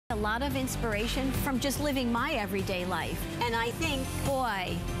A lot of inspiration from just living my everyday life. And I think,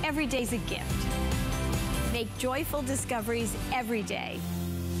 boy, every day's a gift. Make joyful discoveries every day.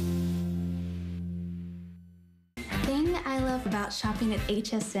 Thing I love about shopping at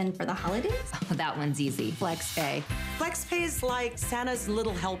HSN for the holidays? Oh, that one's easy. FlexPay. FlexPay is like Santa's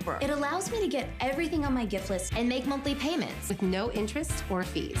little helper. It allows me to get everything on my gift list and make monthly payments With no interest or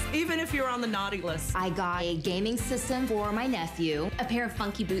fees. Even if you're on the naughty list. I got a gaming system for my nephew, a pair of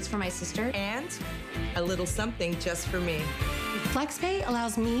funky boots for my sister, And a little something just for me. FlexPay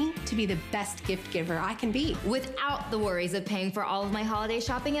allows me to be the best gift giver I can be. without the worries of paying for all of my holiday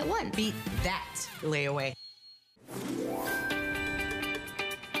shopping at once. Beat that layaway.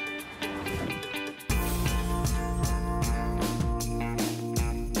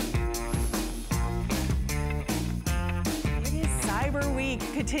 Cyber Week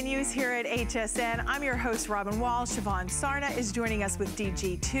continues here at HSN. I'm your host, Robin Wall. Siobhan Sarna is joining us with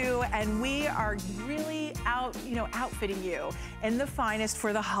DG2, and we are really outfitting you in the finest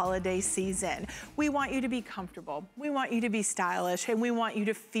for the holiday season. We want you to be comfortable. We want you to be stylish, and we want you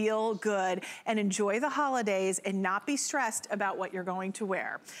to feel good and enjoy the holidays and not be stressed about what you're going to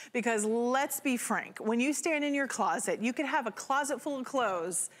wear. Because let's be frank, when you stand in your closet, you could have a closet full of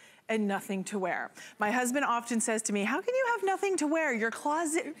clothes and nothing to wear. My husband often says to me, how can you have nothing to wear? Your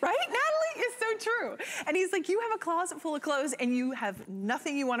closet, right, Natalie? It's so true. And he's like, you have a closet full of clothes and you have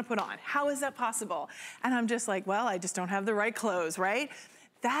nothing you want to put on. How is that possible? And I'm just like, well, I just don't have the right clothes, right?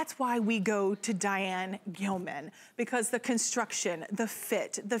 That's why we go to Diane Gilman, because the construction, the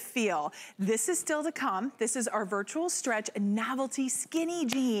fit, the feel, this is still to come. This is our virtual stretch novelty skinny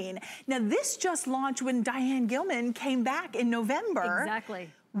jean. Now this just launched when Diane Gilman came back in November. Exactly.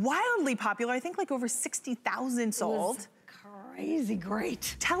 Wildly popular, I think like over 60,000 sold. Crazy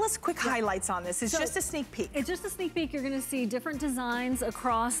great. Tell us quick highlights on this. It's just a sneak peek. It's just a sneak peek. You're gonna see different designs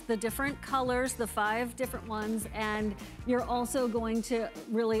across the different colors, the 5 different ones, and you're also going to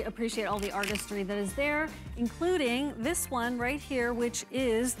really appreciate all the artistry that is there, including this one right here, which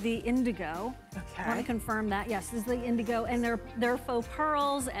is the indigo. Okay. I want to confirm that. Yes, this is the indigo, and they're faux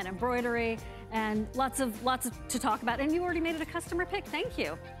pearls and embroidery and lots to talk about. And you already made it a customer pick. Thank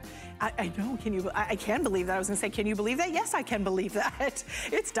you. I know, I can believe that. I was gonna say, can you believe that? Yes, I can believe that.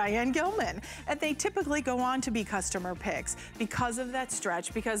 It's Diane Gilman. And they typically go on to be customer picks because of that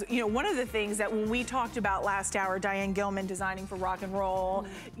stretch, because, one of the things that when we talked about last hour, Diane Gilman designing for rock and roll,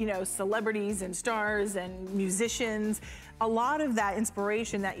 celebrities and stars and musicians, a lot of that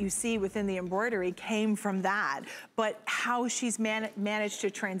inspiration that you see within the embroidery came from that, but how she's managed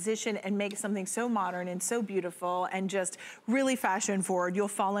to transition and make something so modern and so beautiful and just really fashion forward, you'll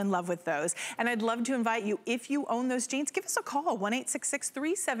fall in love with those. And I'd love to invite you, if you own those jeans, give us a call,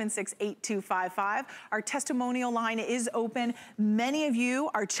 1-866-376-8255. Our testimonial line is open. Many of you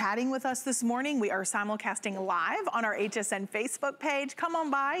are chatting with us this morning. We are simulcasting live on our HSN Facebook page. Come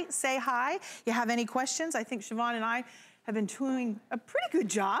on by, say hi. You have any questions? I think Siobhan and I have been doing a pretty good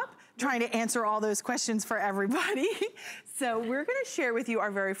job trying to answer all those questions for everybody. So we're gonna share with you our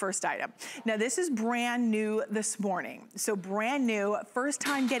very first item. Now this is brand new this morning. So brand new, first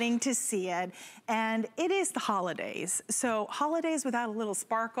time getting to see it, and it is the holidays. So holidays without a little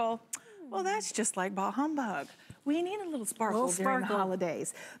sparkle, well, that's just like bah humbug. We need a little sparkle during the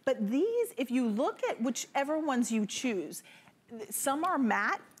holidays. But these, if you look at whichever ones you choose, some are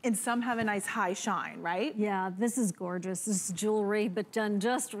matte and some have a nice high shine, right? Yeah, this is gorgeous. This is jewelry, but done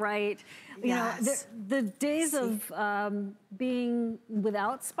just right. Yes. You know, the days of being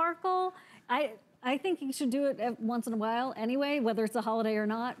without sparkle, I think you should do it once in a while anyway, whether it's a holiday or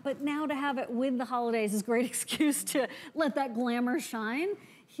not. But now to have it with the holidays is a great excuse to let that glamour shine.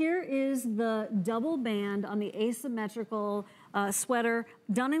 Here is the double band on the asymmetrical sweater,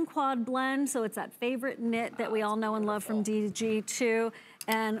 done in quad blend, so it's that favorite knit that we all know and love from DG2.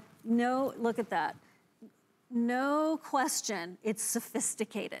 And look at that. No question, it's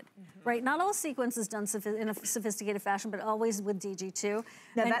sophisticated, right? Not all sequence is done in a sophisticated fashion, but always with DG2.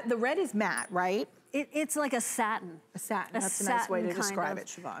 Now the red is matte, right? It's like a satin. A satin, that's a nice way to describe it,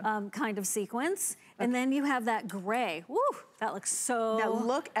 Siobhan. Kind of sequence. Okay. And then you have that gray. Woo, that looks so... Now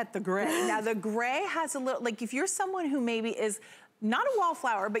look at the gray. Now the gray has a little, like if you're someone who maybe is not a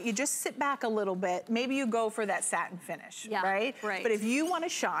wallflower, but you just sit back a little bit, maybe you go for that satin finish, right? Right. But if you want to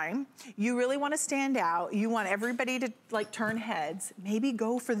shine, you really want to stand out, you want everybody to like turn heads, maybe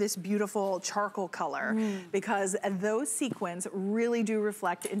go for this beautiful charcoal color because those sequins really do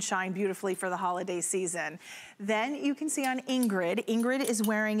reflect and shine beautifully for the holiday season. Then you can see on Ingrid is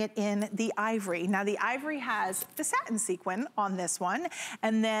wearing it in the ivory. Now the ivory has the satin sequin on this one.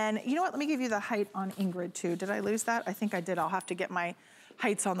 And then, you know what, let me give you the height on Ingrid too. Did I lose that? I think I did. I'll have to get my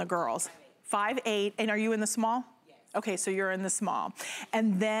heights on the girls. 5'8", and are you in the small? Okay, so you're in the small.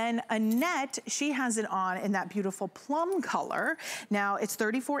 And then Annette, she has it on in that beautiful plum color. Now, it's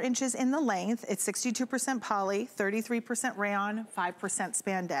 34 inches in the length. It's 62% poly, 33% rayon, 5%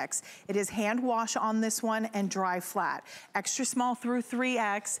 spandex. It is hand wash on this one and dry flat. Extra small through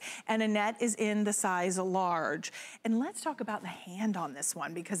 3X, and Annette is in the size large. And let's talk about the hand on this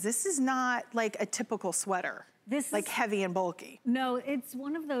one, because this is not like a typical sweater. This like heavy and bulky. No, it's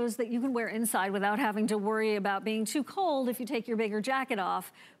one of those that you can wear inside without having to worry about being too cold if you take your bigger jacket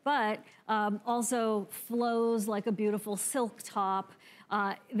off, but also flows like a beautiful silk top.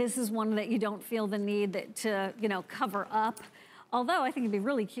 This is one that you don't feel the need to, you know, cover up. Although I think it'd be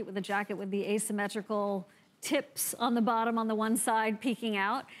really cute with a jacket with the asymmetrical tips on the bottom on the one side peeking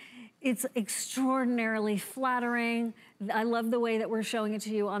out. It's extraordinarily flattering. I love the way that we're showing it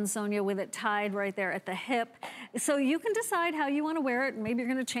to you on Sonia with it tied right there at the hip. So you can decide how you want to wear it. Maybe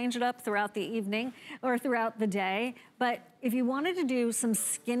you're going to change it up throughout the evening or throughout the day. But if you wanted to do some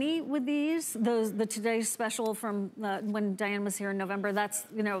skinny with these, the today's special from when Diane was here in November, that's,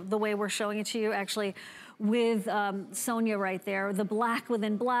 you know, the way we're showing it to you actually with Sonia right there, the black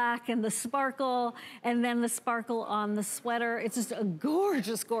within black and the sparkle, and then the sparkle on the sweater. It's just a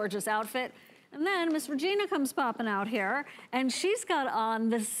gorgeous, gorgeous outfit. And then Miss Regina comes popping out here, and she's got on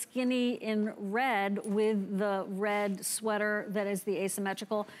the skinny in red with the red sweater that is the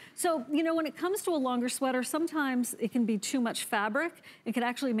asymmetrical. So, you know, when it comes to a longer sweater, sometimes it can be too much fabric. It can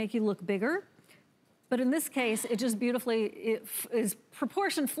actually make you look bigger. But in this case, it just beautifully is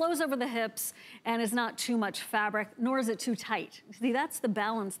proportioned, flows over the hips, and is not too much fabric, nor is it too tight. See, that's the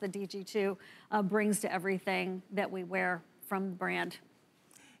balance that DG2 brings to everything that we wear from the brand.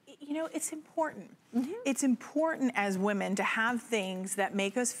 You know, it's important. It's important as women to have things that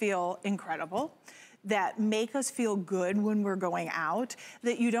make us feel incredible, that make us feel good when we're going out,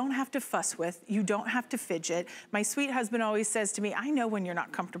 that you don't have to fuss with, you don't have to fidget. My sweet husband always says to me, I know when you're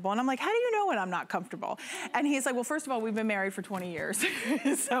not comfortable. And I'm like, how do you know when I'm not comfortable? And he's like, well, first of all, we've been married for 20 years.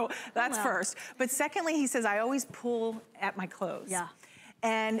 So that's first. But secondly, he says, I always pull at my clothes. Yeah.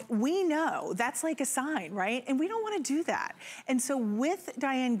 And we know that's like a sign, right? And we don't want to do that. And so with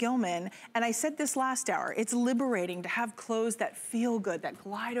Diane Gilman, and I said this last hour, it's liberating to have clothes that feel good, that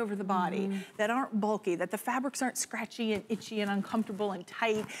glide over the body, that aren't bulky, that the fabrics aren't scratchy and itchy and uncomfortable and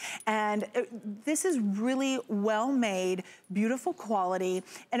tight. And this is really well-made, beautiful quality.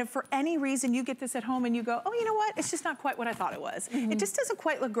 And if for any reason you get this at home and you go, oh, you know what? It's just not quite what I thought it was. It just doesn't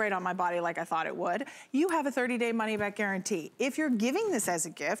quite look great on my body like I thought it would. You have a 30-day money-back guarantee. If you're giving this as a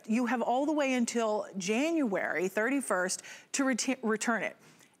gift, you have all the way until January 31st to return it.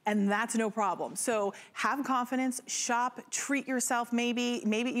 And that's no problem. So have confidence, shop, treat yourself. Maybe,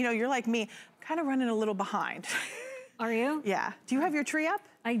 you know, you're like me, kind of running a little behind. Are you? Yeah. Do you have your tree up?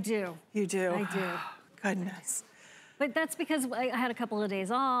 I do. You do? I do. Goodness. But that's because I had a couple of days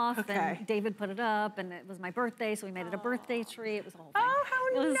off, and David put it up, and it was my birthday, so we made it a birthday tree. It was a whole thing. Oh, how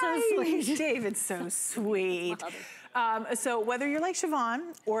it was nice. So sweet. David's so sweet. So whether you're like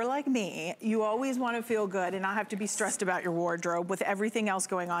Siobhan or like me, you always want to feel good and not have to be stressed about your wardrobe with everything else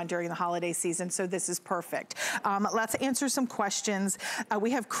going on during the holiday season, so this is perfect. Let's answer some questions. We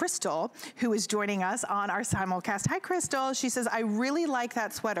have Crystal, who is joining us on our simulcast. Hi, Crystal. She says, I really like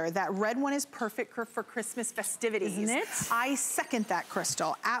that sweater. That red one is perfect for Christmas festivities. Isn't it? I second that,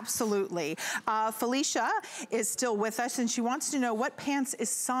 Crystal. Absolutely. Felicia is still with us, and she wants to know, what pants is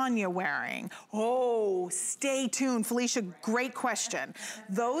Sonia wearing? Oh, stay tuned. Felicia, great question.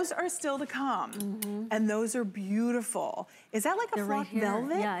 Those are still to come, and those are beautiful. Is that like a flock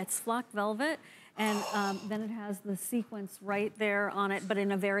velvet? Yeah, it's flock velvet, and then it has the sequence right there on it, but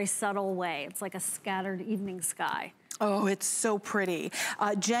in a very subtle way. It's like a scattered evening sky. Oh, it's so pretty.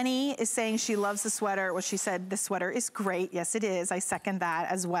 Jenny is saying she loves the sweater. Well, she said the sweater is great. Yes, it is. I second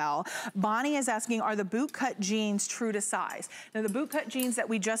that as well. Bonnie is asking, are the bootcut jeans true to size? Now, the bootcut jeans that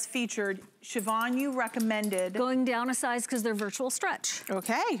we just featured, Siobhan, you recommended going down a size because they're virtual stretch.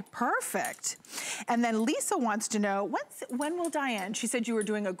 Okay, perfect. And then Lisa wants to know, when will Diane? She said you were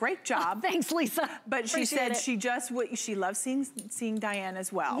doing a great job. Oh, thanks, Lisa. But she said she loves seeing Diane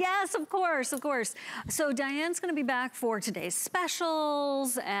as well. Yes, of course, of course. So Diane's going to be back for today's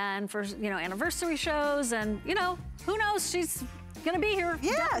specials and for, you know, anniversary shows, and, you know, who knows, she's gonna be here.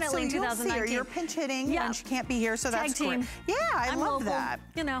 Yeah, definitely so in 2019. You'll see her. You're pinch hitting when she can't be here, so Tag that's team. great. Yeah, I love local, that.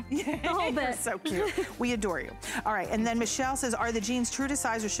 You know, the whole bit. You're so cute. We adore you. All right, and then Michelle says, are the jeans true to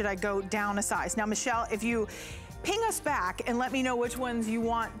size or should I go down a size? Now, Michelle, if you ping us back and let me know which ones you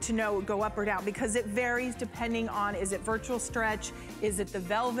want to know go up or down, because it varies depending on, is it virtual stretch? Is it the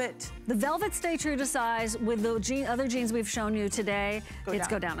velvet? The velvet stay true to size. With the other jeans we've shown you today,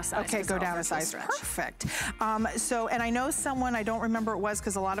 go down a size. Okay, go down a size. Stretch. Perfect. And I know someone, I don't remember it was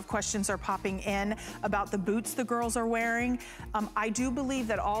because a lot of questions are popping in about the boots the girls are wearing. I do believe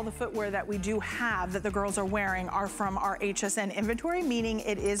that all the footwear that we do have that the girls are wearing are from our HSN inventory, meaning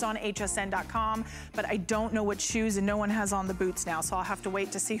it is on hsn.com, but I don't know which shoes, and no one has on the boots now, so I'll have to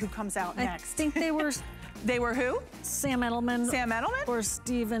wait to see who comes out next. I think they were... They were who? Sam Edelman. Sam Edelman? Or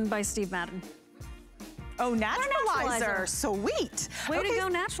Steven by Steve Madden. Oh, Naturalizer. Sweet. Way to go,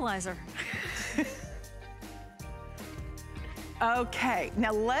 Naturalizer. Okay,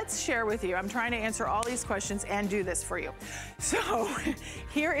 now let's share with you. I'm trying to answer all these questions and do this for you. So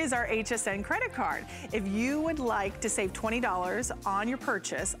here is our HSN credit card. If you would like to save $20 on your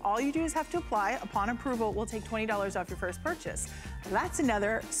purchase, all you do is have to apply. Upon approval, we'll take $20 off your first purchase. That's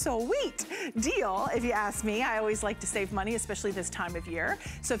another sweet deal, if you ask me. I always like to save money, especially this time of year.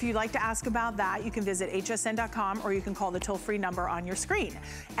 So if you'd like to ask about that, you can visit hsn.com, or you can call the toll-free number on your screen.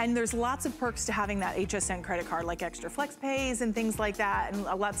 And there's lots of perks to having that HSN credit card, like extra flex pays and things like that, and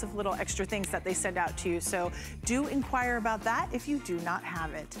lots of little extra things that they send out to you. So do inquire about that if you do not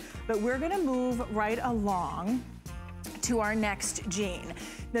have it. But we're gonna move right along to our next jean.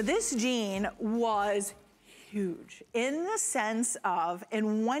 Now this jean was huge in the sense of,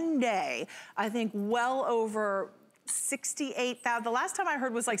 in one day, I think well over 68,000. The last time I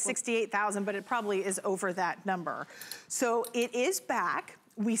heard was like 68,000, but it probably is over that number. So it is back.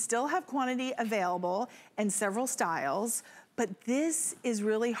 We still have quantity available and several styles, but this is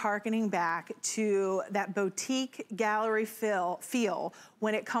really hearkening back to that boutique gallery feel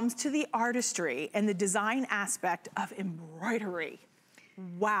when it comes to the artistry and the design aspect of embroidery.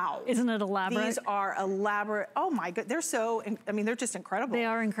 Wow. Isn't it elaborate? These are elaborate. Oh my God, they're so, I mean, they're just incredible. They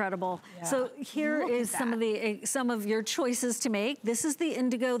are incredible. Yeah. So here is some of your choices to make. This is the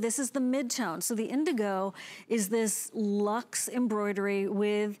indigo, this is the mid-tone. So the indigo is this luxe embroidery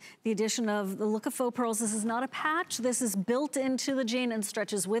with the addition of the look of faux pearls. This is not a patch. This is built into the jean and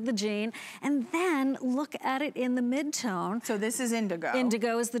stretches with the jean. And then look at it in the mid-tone. So this is indigo.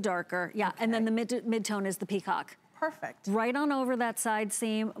 Indigo is the darker, yeah. Okay. And then the mid-tone is the peacock. Perfect. Right on over that side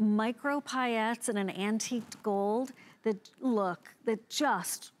seam, micro paillettes and an antique gold that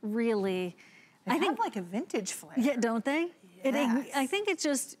just really, I think like a vintage flair. Yeah, don't they? Yes. I think it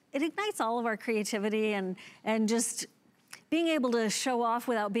ignites all of our creativity and just being able to show off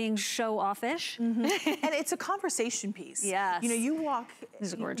without being show-off-ish. Mm-hmm. And it's a conversation piece. Yes. You know, you walk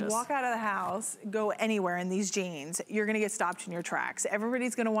out of the house, go anywhere in these jeans, you're gonna get stopped in your tracks.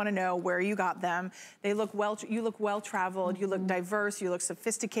 Everybody's gonna wanna know where you got them. They look you look well-traveled, you look diverse, you look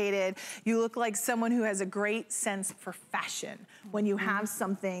sophisticated, you look like someone who has a great sense for fashion when you have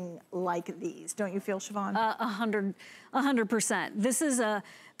something like these. Don't you feel, Siobhan? 100%. This is a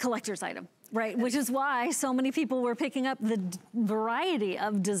collector's item. Right, which is why so many people were picking up the variety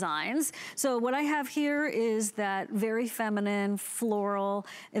of designs. So what I have here is that very feminine, floral,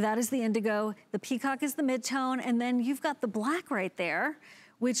 that is the indigo, the peacock is the mid-tone, and then you've got the black right there,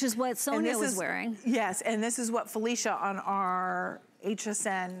 which is what Sonia was wearing. Yes, and this is what Felicia on our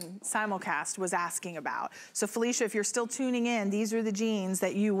HSN simulcast was asking about. So Felicia, if you're still tuning in, these are the jeans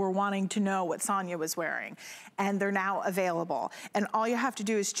that you were wanting to know what Sonia was wearing, and they're now available. And all you have to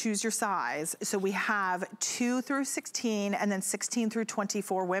do is choose your size. So we have 2 through 16 and then 16 through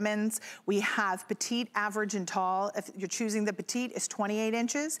 24 women's. We have petite, average, and tall. If you're choosing the petite, is 28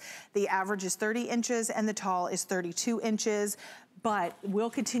 inches. The average is 30 inches and the tall is 32 inches. But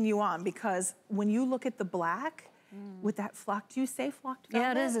we'll continue on because when you look at the black, with that flock, do you say flocked velvet?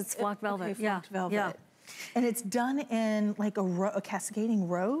 Yeah, it is. It's flocked velvet. Okay, flocked velvet. Yeah. And it's done in like a cascading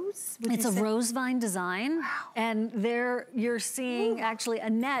rose? It's a rose vine design. Wow. And there you're seeing actually a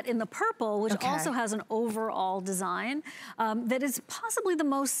net in the purple, which also has an overall design that is possibly the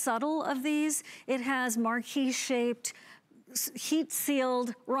most subtle of these. It has marquee-shaped,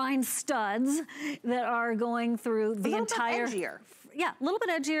 heat-sealed rhined studs that are going through the entire... A little bit edgier. Yeah, a little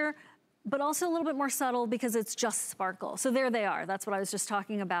bit edgier, but also a little bit more subtle because it's just sparkle. So there they are, that's what I was just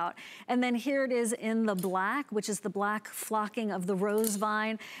talking about. And then here it is in the black, which is the black flocking of the rose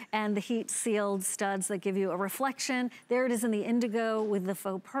vine and the heat sealed studs that give you a reflection. There it is in the indigo with the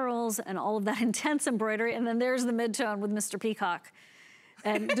faux pearls and all of that intense embroidery. And then there's the mid-tone with Mr. Peacock.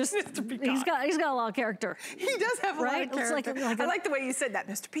 And just, he's got a lot of character. He does have a lot of character. It's I like the way you said that,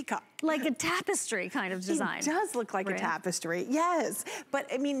 Mr. Peacock. Like a tapestry kind of design. It does look like a tapestry, yes. But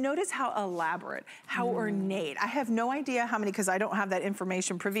I mean, notice how elaborate, how ornate. I have no idea how many, because I don't have that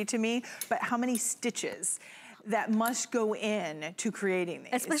information privy to me, but how many stitches. that must go in to creating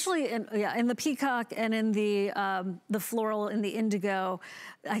these. Especially in the peacock and in the floral and the indigo.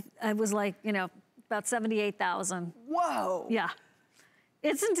 I was like, you know, about 78,000. Whoa. Yeah.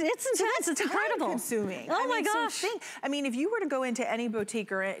 It's intense. It's incredible. Consuming. Oh my gosh. I mean, if you were to go into any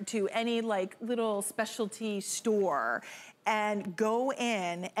boutique or to any like little specialty store and go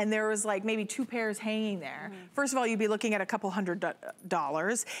in and there was like maybe 2 pairs hanging there. First of all, you'd be looking at a couple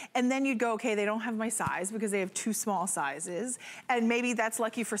 $100, and then you'd go, okay, they don't have my size because they have 2 small sizes. And maybe that's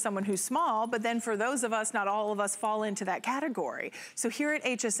lucky for someone who's small, but then for those of us, not all of us fall into that category. So here at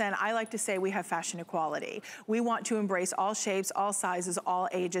HSN, I like to say we have fashion equality. We want to embrace all shapes, all sizes, all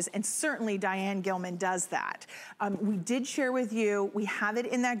ages, and certainly Diane Gilman does that. We did share with you, we have it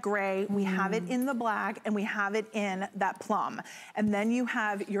in that gray, we have it in the black, and we have it in that plum. And then you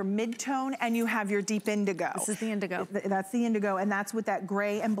have your mid-tone and you have your deep indigo. This is the indigo. That's the indigo, and that's with that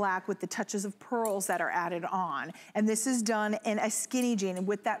gray and black with the touches of pearls that are added on. And this is done in a skinny jean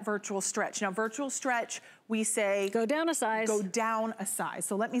with that virtual stretch. Now, virtual stretch, we say go down a size. Go down a size.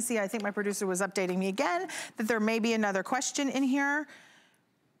 So let me see, I think my producer was updating me again that there may be another question in here.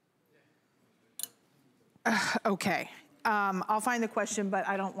 Okay. I'll find the question, but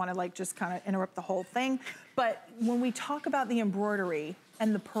I don't want to like just kind of interrupt the whole thing. But when we talk about the embroidery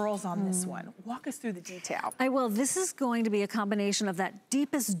and the pearls on this one, walk us through the detail. I will. This is going to be a combination of that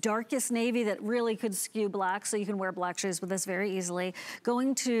deepest, darkest navy that really could skew black, so you can wear black shoes with this very easily,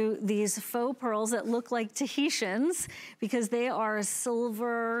 going to these faux pearls that look like Tahitians because they are a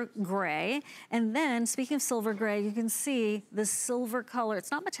silver gray. And then, speaking of silver gray, you can see the silver color. It's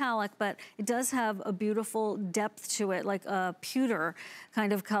not metallic, but it does have a beautiful depth to it, like a pewter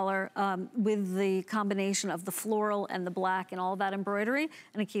kind of color with the combination of the floral and the black and all that embroidery.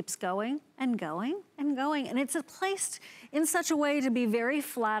 And it keeps going and going and going. And it's placed in such a way to be very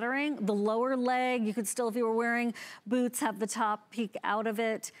flattering. The lower leg, you could still, if you were wearing boots, have the top peek out of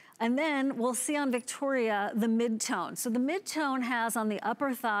it. And then we'll see on Victoria the mid-tone. So the mid-tone has on the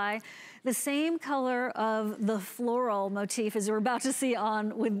upper thigh the same color of the floral motif as you're about to see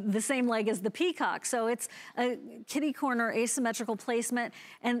on with the same leg as the peacock. So it's a kitty corner asymmetrical placement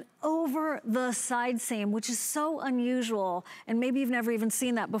and over the side seam, which is so unusual. And maybe you've never even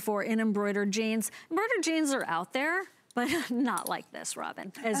seen that before in embroidered jeans. Embroidered jeans are out there, but not like this,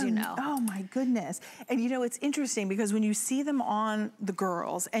 Robin, as you know. Oh my goodness. And you know, it's interesting because when you see them on the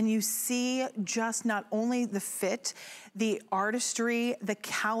girls and you see just not only the fit, the artistry, the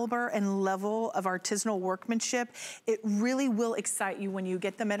caliber and level of artisanal workmanship, it really will excite you when you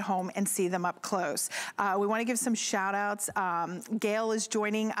get them at home and see them up close. We wanna give some shout outs. Gail is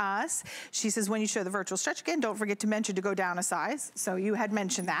joining us. She says, when you show the virtual stretch again, don't forget to mention to go down a size. So you had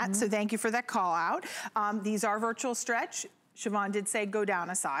mentioned that, so thank you for that call out. These are virtual stretch. Siobhan did say go down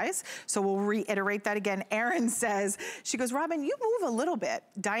a size, so we'll reiterate that again. Erin says, she goes, Robin, you move a little bit.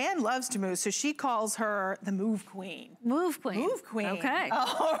 Diane loves to move, so she calls her the move queen. Move queen. Move queen. Okay.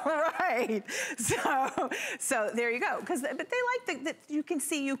 All right. So there you go. But they like that you can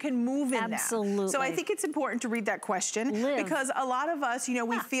see you can move in Absolutely. them. So I think it's important to read that question because a lot of us, you know,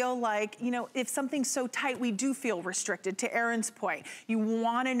 we feel like, you know, if something's so tight, we do feel restricted. To Erin's point, you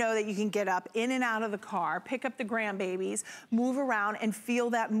want to know that you can get up in and out of the car, pick up the grandbabies, move around and feel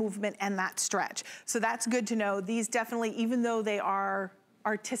that movement and that stretch. So that's good to know. These definitely, even though they are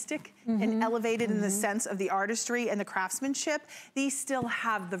artistic and elevated in the sense of the artistry and the craftsmanship, these still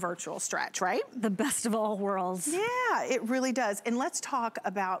have the virtual stretch, right? The best of all worlds. Yeah, it really does. And let's talk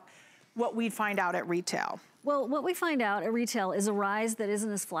about what we'd find out at retail. Well, what we find out at retail is a rise that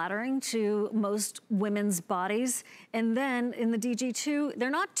isn't as flattering to most women's bodies. And then in the DG2,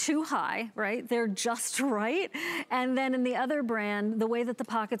 they're not too high, right? They're just right. And then in the other brand, the way that the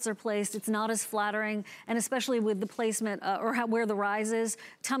pockets are placed, it's not as flattering. And especially with the placement where the rise is,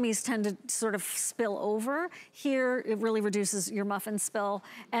 tummies tend to sort of spill over. Here, it really reduces your muffin spill.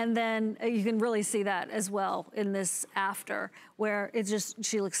 And then you can really see that as well in this after, where it's just,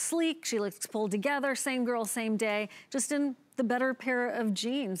 she looks sleek, she looks pulled together, same girl, same day, just in the better pair of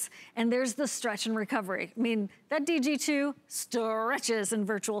jeans. And there's the stretch and recovery. I mean, that DG2 stretches in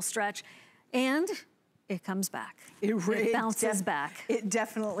virtual stretch and it comes back. It bounces back. It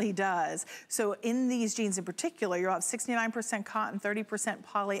definitely does. So in these jeans in particular, you'll have 69% cotton, 30%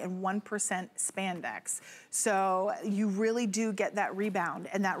 poly, and 1% spandex. So you really do get that rebound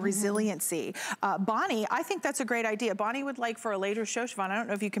and that resiliency. Bonnie, I think that's a great idea. Bonnie would like for a later show, Siobhan, I don't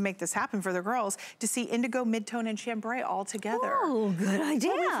know if you can make this happen for the girls, to see indigo, midtone, and chambray all together. Oh, good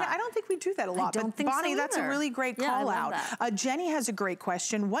idea. Well, I don't think we do that a lot. I don't think Bonnie, so that's a really great call out. Jenny has a great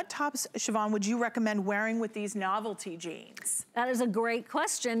question. What tops, Siobhan, would you recommend wearing pairing with these novelty jeans? That is a great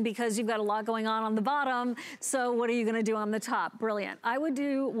question because you've got a lot going on the bottom. So what are you gonna do on the top? Brilliant. I would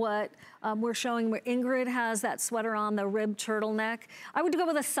do what we're showing where Ingrid has that sweater on, the ribbed turtleneck. I would go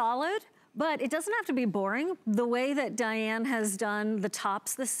with a solid, but it doesn't have to be boring. The way that Diane has done the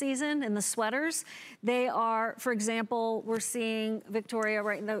tops this season and the sweaters, they are, for example, we're seeing Victoria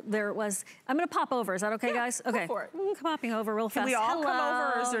right there it was. I'm gonna pop over, is that okay, guys? Okay, go for it. Popping over real fast. Can we all Hello. come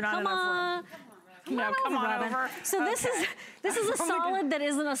over, or is there not Come enough on. room? Come on over. So this is a solid that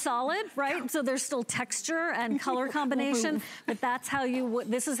isn't a solid, right? So there's still texture and color combination, but that's how you,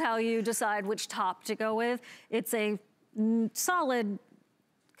 this is how you decide which top to go with. It's a solid,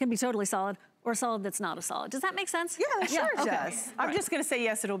 can be totally solid, or a solid that's not a solid. Does that make sense? Yeah, sure it okay. does. I'm just gonna say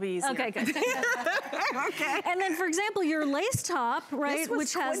yes, it'll be easier. Okay, good. Okay. And then, for example, your lace top, right, This was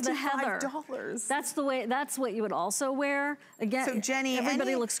which has the heather. $25. That's the way. That's what you would also wear. Again, So Jenny,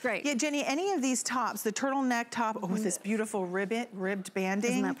 everybody looks great. Yeah, Jenny, any of these tops, the turtleneck top with this beautiful ribbed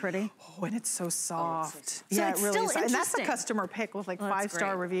banding. Isn't that pretty? Oh, and it's so soft. So yeah, it's it really still is. And that's a interesting. customer pick with like that's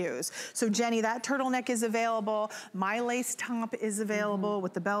 5-star great. reviews. So Jenny, that turtleneck is available. My lace top is available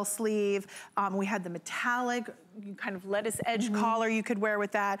with the bell sleeve. We had the metallic kind of lettuce edge collar you could wear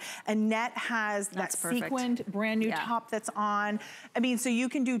with that. Annette has that perfect. sequined brand new top that's on. I mean, so you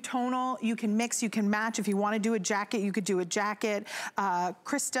can do tonal, you can mix, you can match. If you want to do a jacket, you could do a jacket.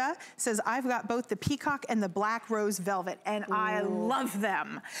 Krista says, I've got both the peacock and the black rose velvet, and I love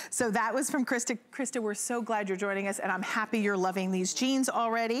them. So that was from Krista. Krista, we're so glad you're joining us, and I'm happy you're loving these jeans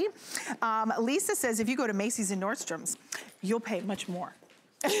already. Lisa says, if you go to Macy's and Nordstrom's, you'll pay much more.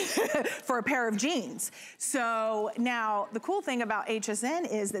 For a pair of jeans. So now the cool thing about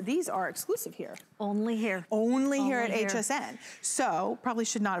HSN is that these are exclusive here. Only here. Only here at HSN. So probably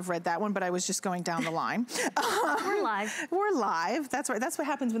should not have read that one, but I was just going down the line. We're live. We're live. That's right. That's what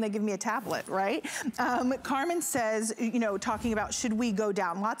happens when they give me a tablet, right? Carmen says, you know, talking about should we go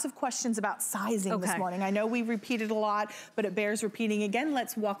down? Lots of questions about sizing this morning. I know we repeated a lot, but it bears repeating again.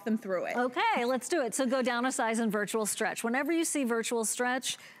 Let's walk them through it. Okay, let's do it. So go down a size in virtual stretch. Whenever you see virtual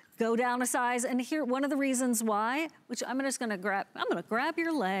stretch, go down a size. And here, one of the reasons why, which I'm just gonna grab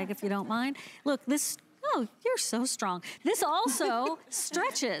your leg if you don't mind. Look, this, oh, you're so strong. This also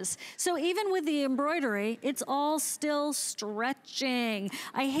stretches. So even with the embroidery, it's all still stretching.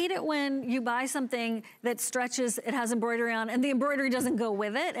 I hate it when you buy something that stretches, it has embroidery on, and the embroidery doesn't go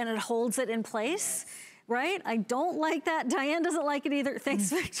with it, and it holds it in place. Right? I don't like that. Diane doesn't like it either. Thanks,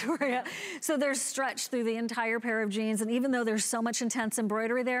 Victoria. So there's stretch through the entire pair of jeans. And even though there's so much intense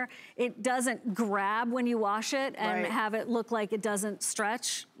embroidery there, it doesn't grab when you wash it and have it look like it doesn't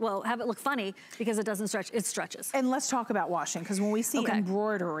stretch. Well, have it look funny because it doesn't stretch. It stretches. And let's talk about washing, because when we see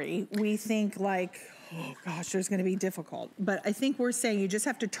embroidery, we think like, oh gosh, there's gonna be difficult. But I think we're saying you just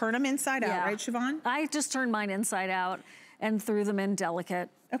have to turn them inside out, right, Siobhan? I just turned mine inside out and threw them in delicate.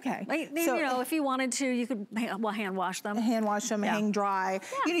 Okay. Like, so, you know, if you wanted to, you could hand wash them. Hand wash them, hang dry.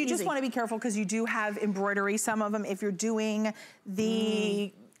 Yeah, you just want to be careful because you do have embroidery. Some of them, if you're doing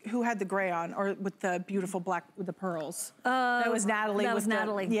the, who had the gray on, or with the beautiful black, with the pearls? That was Natalie. That was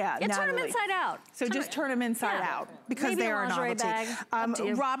Natalie. Yeah, Natalie. Turn them inside out. So just turn them inside out because they are a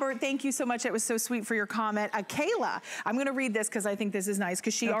novelty. Robert, thank you so much. That was so sweet for your comment. Kayla, I'm going to read this because I think this is nice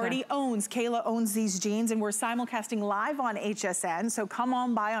because she already owns, Kayla owns these jeans, and we're simulcasting live on HSN. So come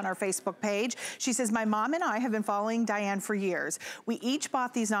on by on our Facebook page. She says, my mom and I have been following Diane for years. We each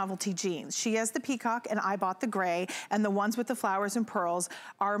bought these novelty jeans. She has the peacock and I bought the gray, and the ones with the flowers and pearls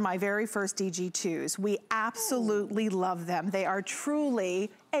are my very first DG2s. We absolutely love them. They are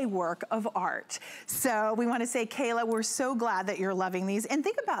truly a work of art. So we want to say, Kayla, we're so glad that you're loving these. And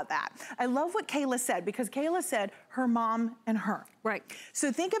think about that. I love what Kayla said, because Kayla said her mom and her. Right.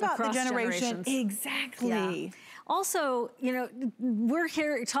 So think about the generation. Exactly. Yeah. Also, you know, we're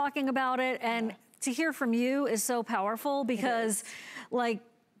here talking about it, and to hear from you is so powerful because, like,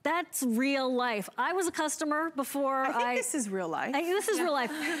 that's real life. I was a customer before I think this is real life. This is real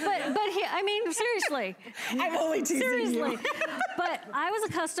life. But I mean, seriously. I'm only teasing you. But I was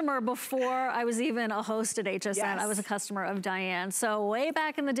a customer before I was even a host at HSN. Yes. I was a customer of Diane. So way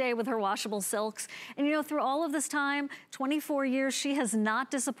back in the day with her washable silks. And you know, through all of this time, 24 years, she has not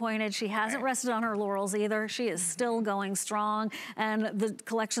disappointed. She hasn't rested on her laurels either. She is still going strong. And the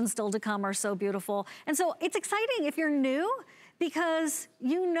collections still to come are so beautiful. And so it's exciting if you're new, because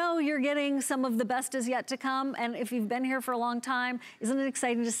you know you're getting some of the best is yet to come. And if you've been here for a long time, isn't it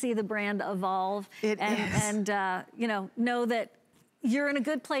exciting to see the brand evolve? It is. And you know that you're in a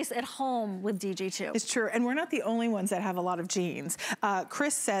good place at home with DG2. It's true, and we're not the only ones that have a lot of jeans.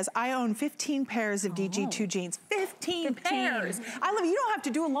 Chris says, I own 15 pairs of DG2 jeans. 15 pairs. I love it. You don't have to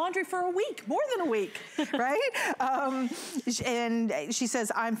do a laundry for a week, more than a week, right? And she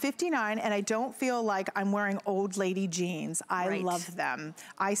says, I'm 59 and I don't feel like I'm wearing old lady jeans. I love them.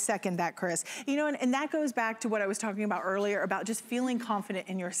 I second that, Chris. You know, and that goes back to what I was talking about earlier about just feeling confident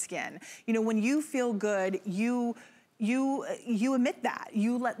in your skin. You know, when you feel good, you emit that.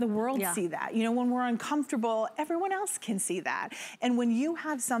 You let the world see that. You know, when we're uncomfortable, everyone else can see that. And when you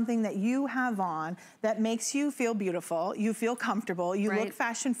have something that you have on that makes you feel beautiful, you feel comfortable, you look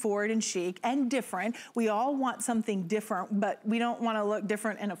fashion forward and chic and different. We all want something different, but we don't want to look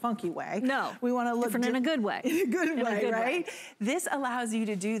different in a funky way. No. We want to look different in a good way. In a good way, right? This allows you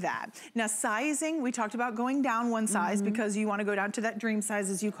to do that. Now, sizing, we talked about going down one size because you want to go down to that dream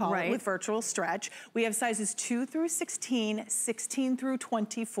size, as you call it, with virtual stretch. We have sizes 2 through 16, 16 through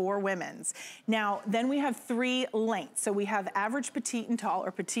 24 women's. Now, then we have 3 lengths. So we have average, petite, and tall,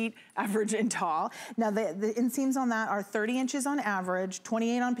 or petite, average, and tall. Now, the inseams on that are 30 inches on average,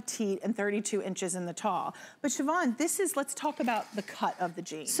 28 on petite, and 32 inches in the tall. But Siobhan, let's talk about the cut of the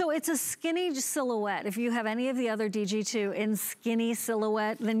jeans. So it's a skinny silhouette. If you have any of the other DG2 in skinny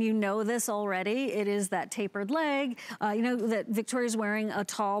silhouette, then you know this already. It is that tapered leg. You know that Victoria's wearing a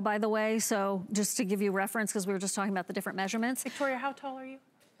tall, by the way. So just to give you reference, because we were just talking about the different measurements. Victoria, how tall are you?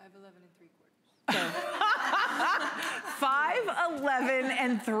 5'11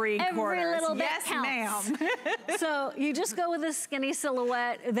 and 3/4. Every little bit counts. ma'am. So you just go with a skinny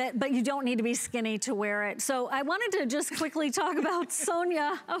silhouette, but you don't need to be skinny to wear it. So I wanted to just quickly talk about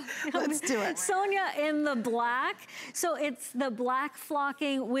Sonia. Let's do it. Sonia in the black. So it's the black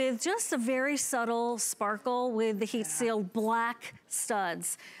flocking with just a very subtle sparkle with the heat sealed black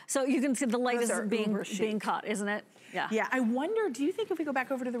studs. So you can see the light is being caught, isn't it? Yeah. Yeah, I wonder, do you think if we go back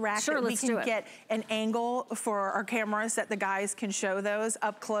over to the rack that we can get an angle for our cameras that the guys can show those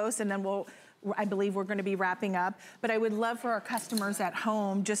up close, and then I believe we're gonna be wrapping up. But I would love for our customers at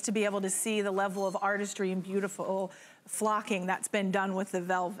home just to be able to see the level of artistry and beautiful flocking that's been done with the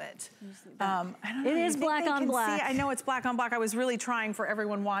velvet. I don't know, it is black on black. I know it's black on black. I was really trying for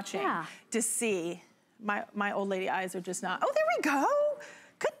everyone watching to see. My old lady eyes are just not, oh, there we go.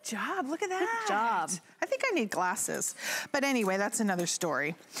 Good job, look at that. Good job. I think I need glasses. But anyway, that's another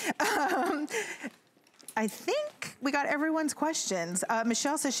story. I think we got everyone's questions.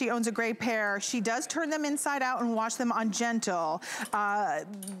 Michelle says she owns a gray pair. She does turn them inside out and wash them on gentle,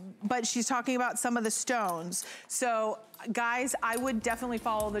 but she's talking about some of the stones. So guys, I would definitely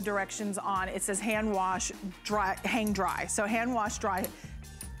follow the directions on, it says hand wash, dry, hang dry. So hand wash, dry,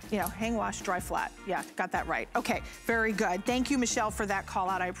 you know, hang, wash, dry, flat. Yeah, got that right. Okay, very good. Thank you, Michelle, for that call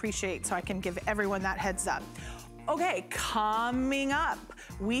out. I appreciate, so I can give everyone that heads up. Okay, coming up,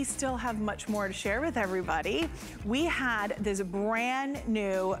 we still have much more to share with everybody. We had this brand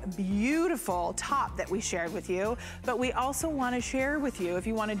new, beautiful top that we shared with you, but we also want to share with you, if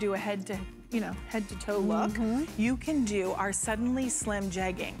you want to do a head to toe look, you can do our Suddenly Slim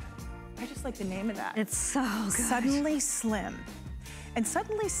jegging. I just like the name of that. It's so good. Suddenly Slim. And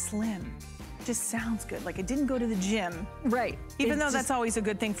Suddenly Slim just sounds good, like it didn't go to the gym. Right. Even though that's always a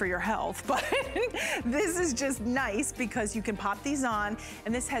good thing for your health, but this is just nice because you can pop these on,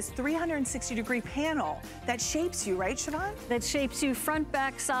 and this has 360-degree panel that shapes you, right, Siobhan? That shapes you front,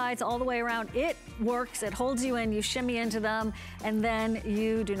 back, sides, all the way around. It works, it holds you in, you shimmy into them, and then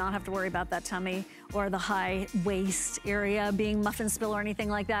you do not have to worry about that tummy or the high waist area being muffin spill or anything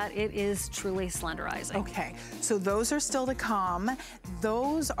like that. It is truly slenderizing. Okay, so those are still to come.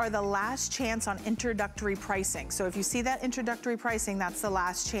 Those are the last chance on introductory pricing. So if you see that introductory pricing, that's the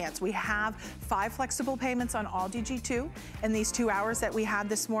last chance. We have 5 flexible payments on all DG2 in these 2 hours that we had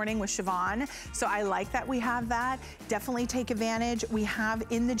this morning with Siobhan. So I like that we have that. Definitely take advantage. We have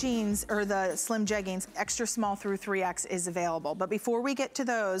in the jeans, or the slim jeggings, extra small through 3X is available. But before we get to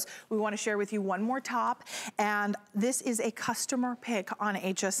those, we want to share with you one more top, and this is a customer pick on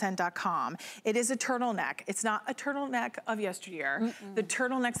hsn.com. It is a turtleneck. It's not a turtleneck of yesteryear. The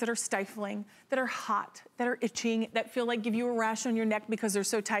turtlenecks that are stifling, that are hot, that are itching, that feel like give you a rash on your neck because they're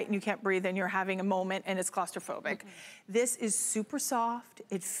so tight and you can't breathe and you're having a moment and it's claustrophobic. This is super soft.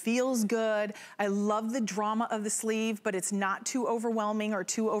 It feels good. I love the drama of the sleeve, but it's not too overwhelming or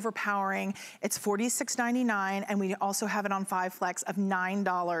too overpowering. It's $46.99, and we also have it on 5 flex of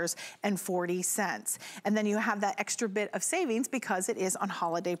 $9.40. And then you have that extra bit of savings because it is on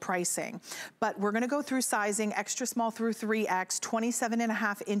holiday pricing. But we're gonna go through sizing, extra small through 3X,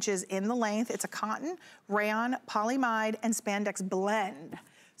 27.5 inches in the length. It's a cotton, rayon, polyamide, and spandex blend.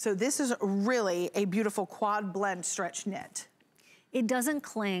 So this is really a beautiful quad blend stretch knit. It doesn't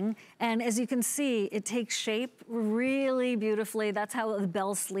cling, and as you can see, it takes shape really beautifully. That's how the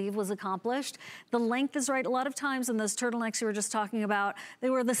bell sleeve was accomplished. The length is right. A lot of times in those turtlenecks you were just talking about, they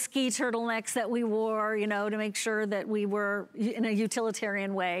were the ski turtlenecks that we wore, you know, to make sure that we were, in a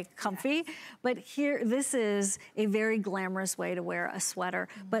utilitarian way, comfy. Yes. But here, this is a very glamorous way to wear a sweater.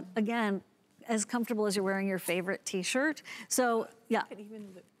 But again, as comfortable as you're wearing your favorite t-shirt. So, yeah.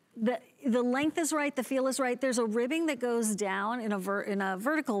 The length is right, the feel is right. There's a ribbing that goes down in a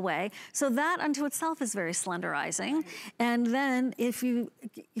vertical way. So that unto itself is very slenderizing. Right. And then if you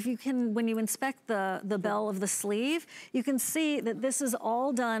can, when you inspect the bell of the sleeve, you can see that this is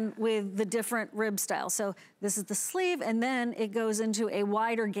all done with the different rib styles. So this is the sleeve, and then it goes into a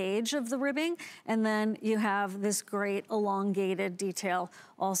wider gauge of the ribbing, and then you have this great elongated detail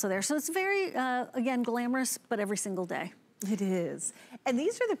also there. So it's very, again, glamorous, but every single day. It is. And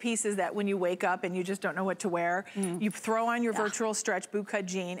these are the pieces that when you wake up and you just don't know what to wear, you throw on your virtual stretch bootcut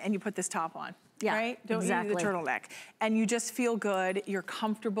jean and you put this top on. Yeah, right? Don't you do the turtleneck. And you just feel good, you're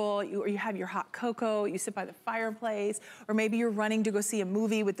comfortable, or you have your hot cocoa, you sit by the fireplace, or maybe you're running to go see a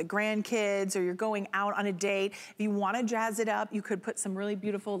movie with the grandkids, or you're going out on a date. If you want to jazz it up, you could put some really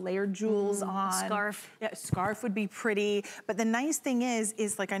beautiful layered jewels on. A scarf. Yeah, a scarf would be pretty. But the nice thing is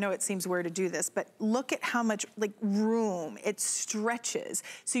like, I know it seems weird to do this, but look at how much like room it stretches.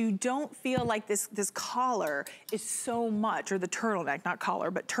 So you don't feel like this collar is so much, or the turtleneck, not collar,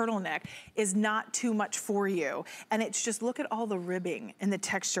 but turtleneck is not too much for you. And it's just, look at all the ribbing and the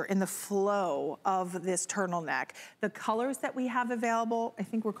texture and the flow of this turtleneck. The colors that we have available, I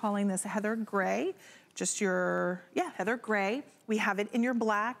think we're calling this Heather Gray, just your, yeah, Heather Gray. We have it in your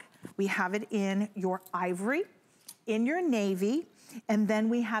black, we have it in your ivory, in your navy, and then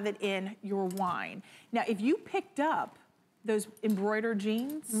we have it in your wine. Now, if you picked up those embroidered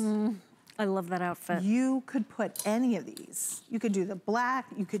jeans, I love that outfit. You could put any of these. You could do the black,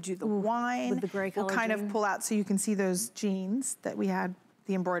 you could do the wine. With the gray color We'll kind of pull out so you can see those jeans that we had,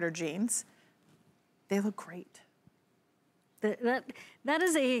 the embroidered jeans. They look great. That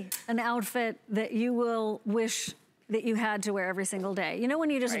is an outfit that you will wish that you had to wear every single day. You know when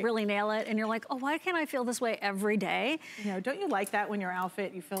you just really nail it and you're like, oh, why can't I feel this way every day? You know, don't you like that when your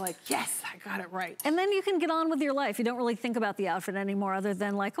outfit, you feel like, yes, I got it right. And then you can get on with your life. You don't really think about the outfit anymore other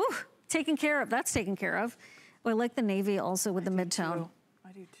than like, oh, taken care of, that's taken care of. Oh, I like the navy also with the mid-tone.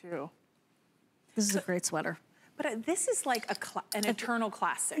 I do too. This is a great sweater. But this is like an eternal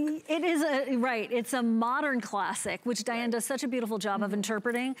classic. It is, right, it's a modern classic, which Diane does such a beautiful job of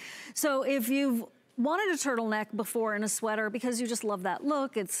interpreting. So if you've wanted a turtleneck before in a sweater because you just love that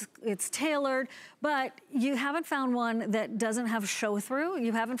look, it's tailored, but you haven't found one that doesn't have show through,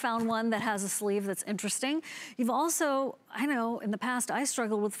 you haven't found one that has a sleeve that's interesting. You've also, I know in the past I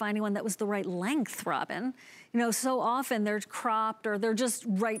struggled with finding one that was the right length, Robin. You know, so often they're cropped or they're just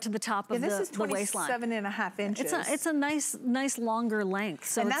right to the top of the waistline. This is 27.5 inches. It's a nice longer length.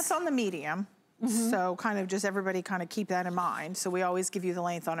 So and that's on the medium. So kind of just everybody kind of keep that in mind. So we always give you the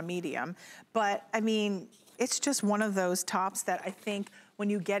length on a medium. But I mean, it's just one of those tops that I think when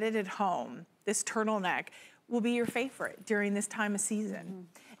you get it at home, this turtleneck will be your favorite during this time of season.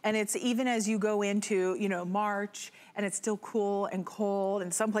 And it's even as you go into, you know, March and it's still cool and cold.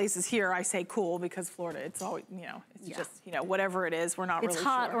 And some places here, I say cool because Florida, it's always, you know, it's just, you know, whatever it is, we're not really sure. It's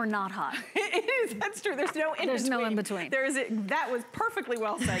hot or not hot. It is, that's true. There's no in between. There's no in between. That was perfectly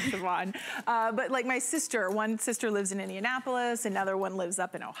well said, Siobhan. But like my sister, one sister lives in Indianapolis, another one lives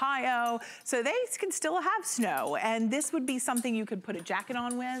up in Ohio. So they can still have snow. And this would be something you could put a jacket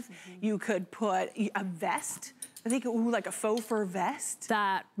on with. You could put a vest. I think, ooh, like a faux fur vest.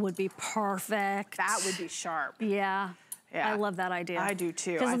 That would be perfect. That would be sharp. Yeah. I love that idea. I do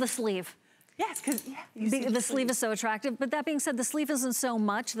too. Because of the sleeve. Yes, because the sleeve is so attractive. But that being said, the sleeve isn't so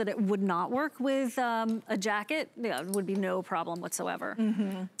much that it would not work with a jacket. Yeah, it would be no problem whatsoever.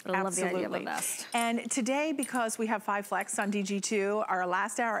 But I love the idea of a vest. And today, because we have 5 Flex on DG2, our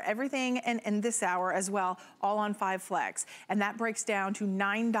last hour, everything, and this hour as well, all on 5 Flex. And that breaks down to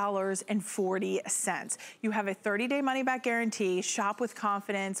 $9.40. You have a 30-day money-back guarantee. Shop with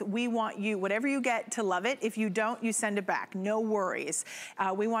confidence. We want you, whatever you get, to love it. If you don't, you send it back. No worries.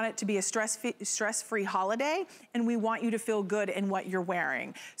 We want it to be a stress-free holiday, and we want you to feel good in what you're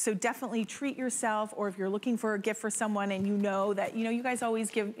wearing. So definitely treat yourself, or if you're looking for a gift for someone and you know that, you know, you guys always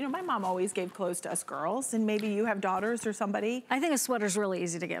give, you know, my mom always gave clothes to us girls, and maybe you have daughters or somebody. I think a sweater's really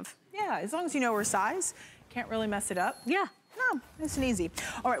easy to give. Yeah, as long as you know her size, can't really mess it up. Yeah. No, nice and easy.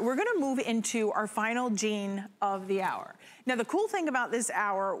 All right, we're gonna move into our final jean of the hour. Now, the cool thing about this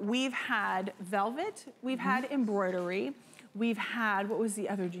hour, we've had velvet, we've had embroidery, We've had, what was the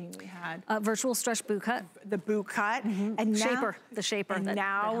other jean we had? Virtual stretch boot cut. The boot cut. And now, the shaper. And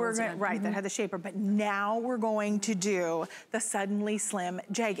now we're going, that had the shaper, but now we're going to do the Suddenly Slim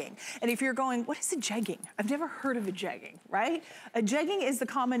jegging. And if you're going, what is a jegging? I've never heard of a jegging, right? A jegging is the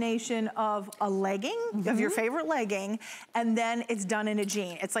combination of a legging, of your favorite legging, and then it's done in a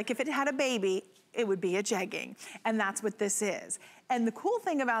jean. It's like if it had a baby, it would be a jegging. And that's what this is. And the cool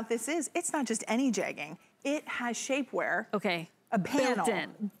thing about this is, it's not just any jegging. It has shapewear. Okay. A panel.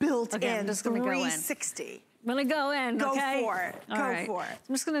 Built in. I'm just gonna 360. go in. I'm gonna go in, Go okay? for it. Go for it.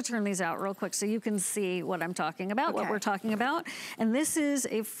 I'm just gonna turn these out real quick so you can see what I'm talking about, what we're talking about. And this is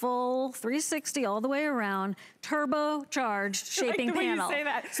a full 360 all the way around, turbocharged shaping like the panel. Way you say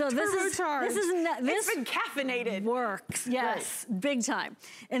that. So this it's been caffeinated. Works, yes, big time.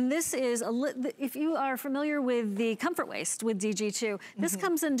 And this is, if you are familiar with the comfort waist with DG2, this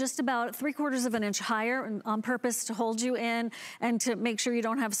comes in just about 3/4 of an inch higher on purpose to hold you in and to make sure you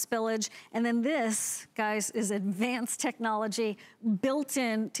don't have spillage. And then this, guys, is advanced technology built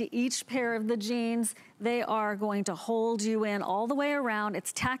in to each pair of the jeans. They are going to hold you in all the way around.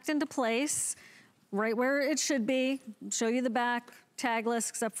 It's tacked into place right where it should be. Show you the back, tagless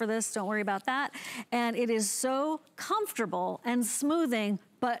except for this, don't worry about that. And it is so comfortable and smoothing,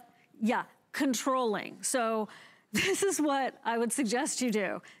 but yeah, controlling. So this is what I would suggest you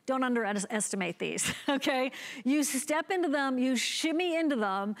do. Don't underestimate these, okay? You step into them, you shimmy into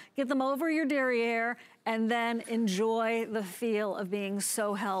them, get them over your derriere, and then enjoy the feel of being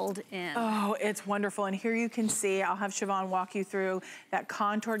so held in. Oh, it's wonderful. And here you can see, I'll have Siobhan walk you through that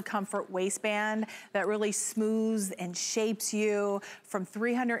contoured comfort waistband that really smooths and shapes you from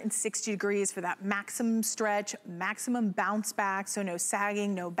 360 degrees for that maximum stretch, maximum bounce back, so no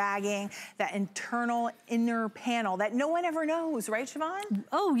sagging, no bagging, that internal inner panel that no one ever knows, right, Siobhan?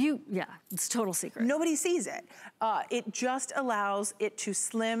 Oh, yeah, it's total secret. Nobody sees it. It just allows it to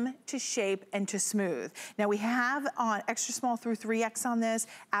slim, to shape, and to smooth. Now we have on extra small through 3X on this,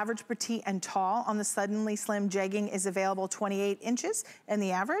 average, petite, and tall. On the Suddenly Slim jegging is available 28 inches in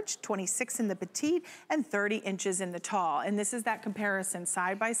the average, 26 in the petite, and 30 inches in the tall. And this is that comparison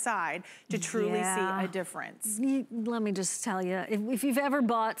side by side to truly see a difference. Let me just tell you, if you've ever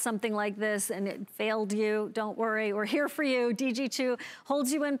bought something like this and it failed you, don't worry, we're here for you. DG2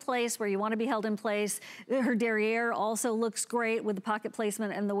 holds you in place where you want to be held in place. Her derriere also looks great with the pocket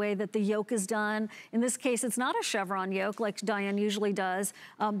placement and the way that the yoke is done. In this case, it's not a chevron yoke like Diane usually does,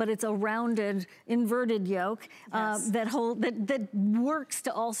 but it's a rounded, inverted yoke that works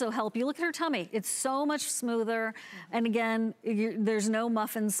to also help you. Look at her tummy. It's so much smoother. And again, there's no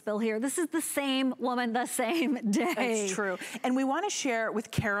muffin spill here. This is the same woman, the same day. That's true. And we want to share with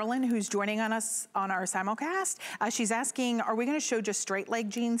Carolyn, who's joining us on our simulcast. She's asking, are we going to show just straight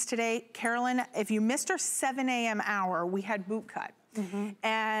leg jeans today? Carolyn, if you missed our 7 a.m. hour, we had boot cut.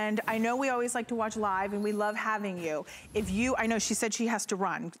 And I know we always like to watch live and we love having you. I know she said she has to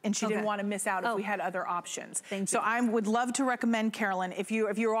run and she didn't want to miss out if we had other options. Thank you. So I would love to recommend, Carolyn, if you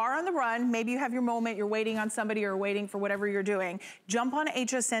are on the run, maybe you have your moment, you're waiting on somebody or waiting for whatever you're doing, jump on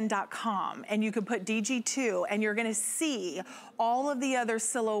hsn.com and you can put DG2 and you're going to see all of the other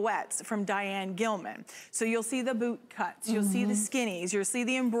silhouettes from Diane Gilman. So you'll see the boot cuts, you'll see the skinnies, you'll see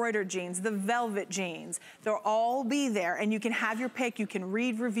the embroidered jeans, the velvet jeans. They'll all be there and you can have your pick, you can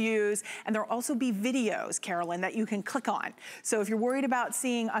read reviews, and there'll also be videos, Carolyn, that you can click on. So if you're worried about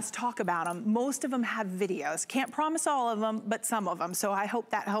seeing us talk about them, most of them have videos. Can't promise all of them, but some of them. So I hope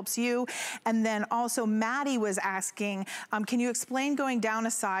that helps you. And then also Maddie was asking, can you explain going down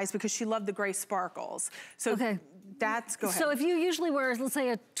a size because she loved the gray sparkles. So go ahead. So if you usually wear, let's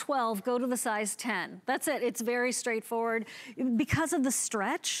say a 12, go to the size 10. That's it, it's very straightforward. Because of the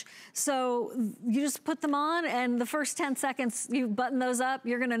stretch, so you just put them on and the first 10 seconds you button those up,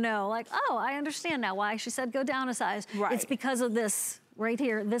 you're gonna know, like, oh, I understand now why she said go down a size. Right. It's because of this right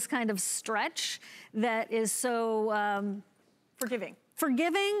here, this kind of stretch that is so forgiving,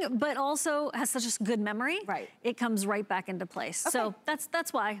 but also has such a good memory. Right. It comes right back into place. Okay. So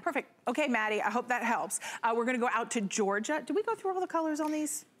that's why. Perfect. Okay, Maddie, I hope that helps. We're gonna go out to Georgia. Did we go through all the colors on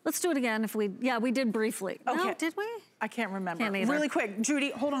these? Let's do it again if we did briefly. Okay. No, did we? I can't remember. Can't either. Really quick, Judy,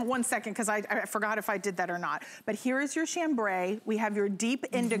 hold on one second because I forgot if I did that or not. But here is your chambray. We have your deep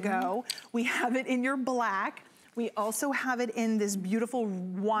indigo. We have it in your black. We also have it in this beautiful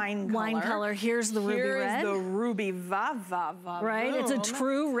wine color. Here's the ruby red. Here's the ruby Right, it's a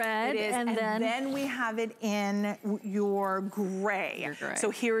true red. It is. And then we have it in your gray. So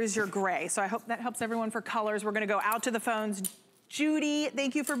here is your gray. So I hope that helps everyone for colors. We're gonna go out to the phones. Judy,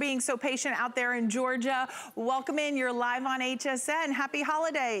 thank you for being so patient out there in Georgia. Welcome in, you're live on HSN. Happy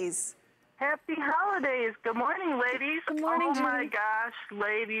holidays. Happy holidays. Good morning, ladies. Good morning, Oh, my Judy. gosh,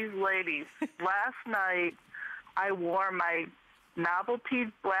 ladies. Last night, I wore my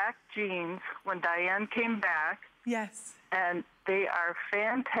novelty black jeans when Diane came back, Yes. and they are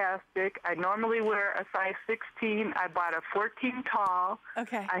fantastic. I normally wear a size 16. I bought a 14 tall.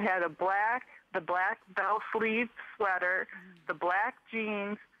 Okay. I had the black bell sleeve sweater, the black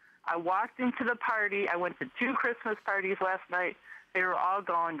jeans. I walked into the party. I went to 2 Christmas parties last night. They were all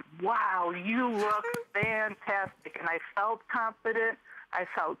going, wow, you look fantastic. And I felt confident. I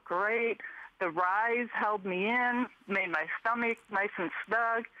felt great. The rise held me in, made my stomach nice and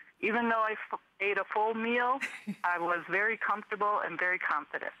snug. Even though I ate a full meal, I was very comfortable and very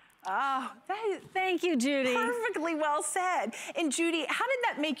confident. Oh, that is Thank you, Judy. perfectly well said. And Judy, how did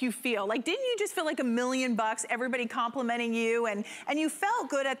that make you feel? Like, didn't you just feel like $1,000,000, everybody complimenting you, and you felt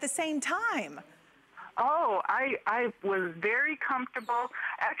good at the same time? Oh, I was very comfortable.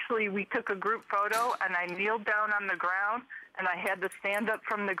 Actually, we took a group photo, and I kneeled down on the ground, and I had to stand up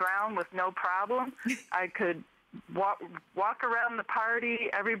from the ground with no problem. I could walk around the party.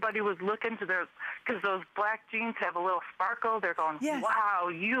 Everybody was looking to their, because those black jeans have a little sparkle. They're going, Yes. wow,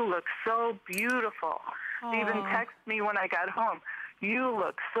 you look so beautiful. They even Aw. texted me when I got home, you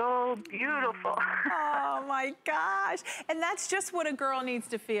look so beautiful. Oh my gosh. And that's just what a girl needs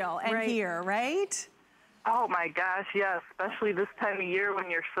to feel and Right. hear, right? Oh my gosh, yes, especially this time of year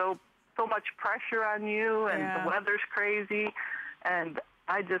when you're so much pressure on you and Yeah. the weather's crazy, and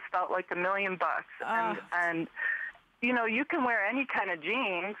I just felt like $1,000,000. And you know, you can wear any kind of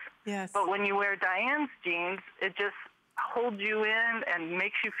jeans, Yes. but when you wear Diane's jeans, it just holds you in and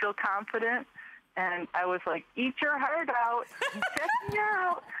makes you feel confident. And I was like, eat your heart out, check me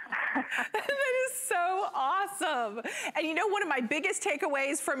out. That is so awesome. And you know, one of my biggest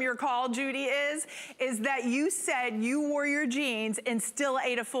takeaways from your call, Judy, is that you said you wore your jeans and still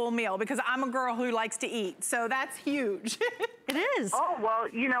ate a full meal, because I'm a girl who likes to eat. So that's huge. It is. Oh, well,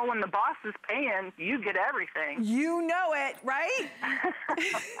 you know, when the boss is paying, you get everything. You know it, right?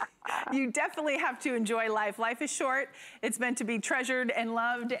 You definitely have to enjoy life. Life is short. It's meant to be treasured and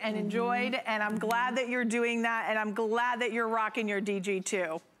loved and enjoyed. And I'm glad that you're doing that. And I'm glad that you're rocking your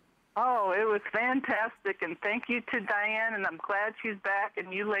DG2. Oh, it was fantastic, and thank you to Diane, and I'm glad she's back,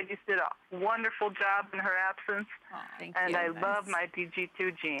 and you ladies did a wonderful job in her absence. Thank and you. I love my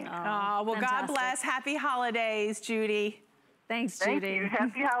DG2 jeans. Oh, well, God fantastic. bless. Happy holidays, Judy. Thanks, Thank Judy. you.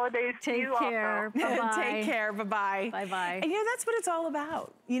 Happy holidays to Take you care. also. Bye-bye. Take care. Bye-bye. Bye-bye. And you know, that's what it's all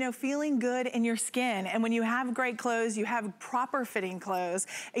about. You know, feeling good in your skin. And when you have great clothes, you have proper fitting clothes.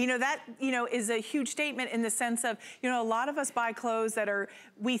 You know, that, you know, is a huge statement in the sense of, you know, a lot of us buy clothes that are,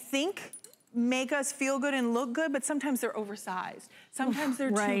 we think make us feel good and look good, but sometimes they're oversized. Sometimes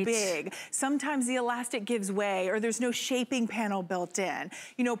they're too Right. big. Sometimes the elastic gives way, or there's no shaping panel built in.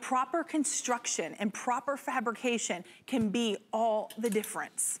 You know, proper construction and proper fabrication can be all the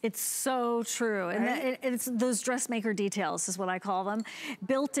difference. It's so true. And Right? it's those dressmaker details is what I call them,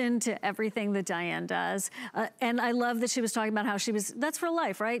 built into everything that Diane does. And I love that she was talking about how that's for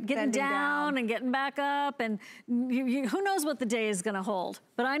life, right? Getting Bending down. and getting back up. And who knows what the day is gonna hold.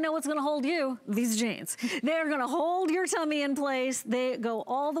 But I know what's gonna hold you, these jeans. They're gonna hold your tummy in place. They go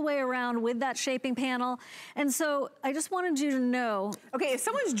all the way around with that shaping panel. And so I just wanted you to know. Okay, if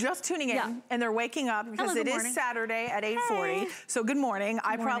someone's just tuning in Yeah. and they're waking up, because Hello, it good is morning. Saturday at 8:40, so good morning.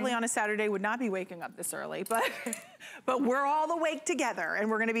 I probably morning. on a Saturday would not be waking up this early, but, but we're all awake together and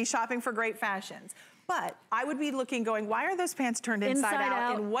we're gonna be shopping for great fashions. But I would be looking, going, why are those pants turned inside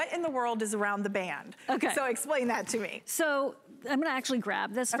out? And what in the world is around the band? Okay. So explain that to me. So I'm gonna actually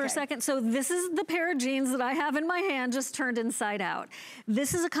grab this for Okay. a second. So this is the pair of jeans that I have in my hand, just turned inside out.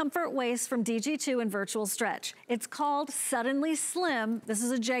 This is a comfort waist from DG2 in Virtual Stretch. It's called Suddenly Slim. This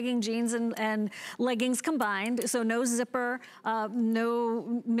is a jegging jeans and leggings combined. So no zipper,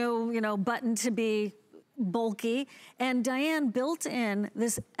 no button to be bulky. And Diane built in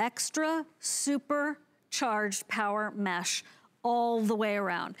this extra supercharged power mesh all the way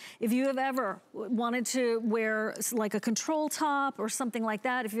around. If you have ever wanted to wear like a control top or something like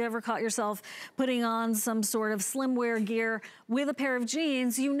that, if you ever caught yourself putting on some sort of slim wear gear with a pair of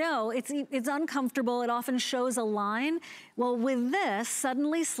jeans, you know it's uncomfortable. It often shows a line. Well, with this,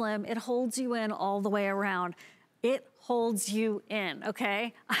 Suddenly Slim, it holds you in all the way around. It holds you in,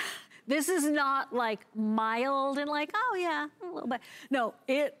 okay? This is not like mild and like, oh yeah, a little bit. No,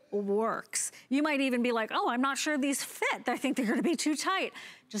 it works. You might even be like, oh, I'm not sure these fit. I think they're gonna be too tight.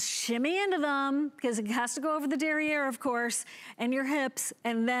 Just shimmy into them, because it has to go over the derriere, of course, and your hips,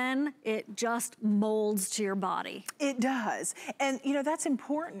 and then it just molds to your body. It does. And you know, that's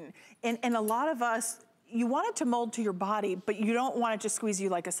important. And a lot of us, you want it to mold to your body, but you don't want it to squeeze you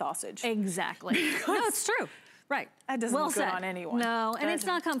like a sausage. Exactly. No, it's true. Right. That doesn't look good on anyone. No, and it's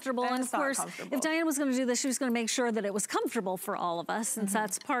not comfortable. And of course, if Diane was going to do this, she was going to make sure that it was comfortable for all of us, since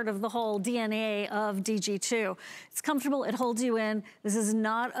that's part of the whole DNA of DG2. It's comfortable, it holds you in. This is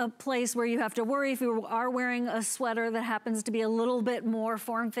not a place where you have to worry if you are wearing a sweater that happens to be a little bit more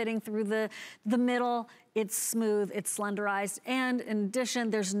form-fitting through the middle. It's smooth, it's slenderized, and in addition,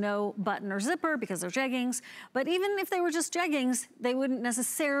 there's no button or zipper because they're jeggings. But even if they were just jeggings, they wouldn't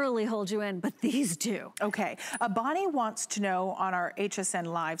necessarily hold you in, but these do. Okay, Bonnie wants to know on our HSN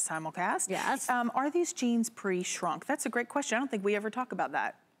Live simulcast, yes, are these jeans pre-shrunk? That's a great question. I don't think we ever talk about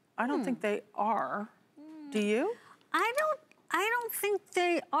that. I don't think they are. Do you? I don't think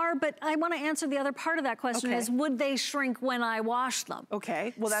they are, but I want to answer the other part of that question is, would they shrink when I wash them?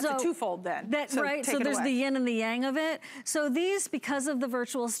 Okay, well that's a twofold then. Right, so there's the yin and the yang of it. So these, because of the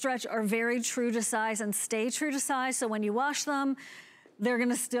virtual stretch, are very true to size and stay true to size. So when you wash them, they're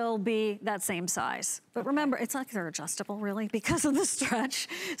gonna still be that same size. But remember, it's like they're adjustable really because of the stretch.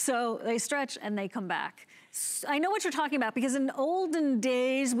 So they stretch and they come back. I know what you're talking about, because in olden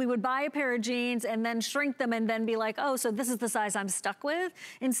days, we would buy a pair of jeans and then shrink them and then be like, oh, so this is the size I'm stuck with.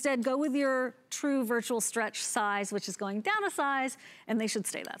 Instead, go with your true virtual stretch size, which is going down a size, and they should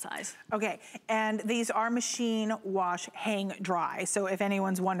stay that size. Okay, and these are machine wash, hang dry. So if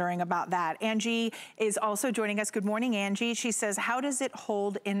anyone's wondering about that. Angie is also joining us. Good morning, Angie. She says, how does it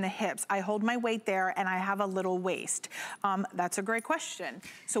hold in the hips? I hold my weight there and I have a little waist. That's a great question.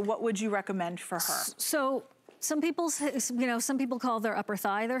 So what would you recommend for her? So some people call their upper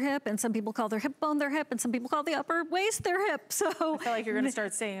thigh their hip, and some people call their hip bone their hip, and some people call the upper waist their hip. So I feel like you're gonna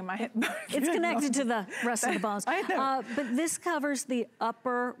start saying my hip bone. It's connected to the rest of the bones. I know. But this covers the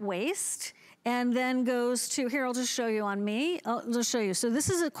upper waist and then goes to, here, I'll just show you on me. I'll just show you. So this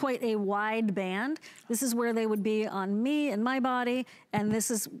is quite a wide band. This is where they would be on me and my body, and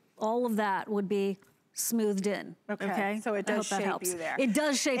this is, all of that would be smoothed in. Okay. So it does shape you there. It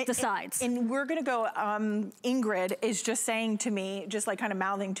does shape the sides. And we're gonna go, Ingrid is just saying to me, just like kind of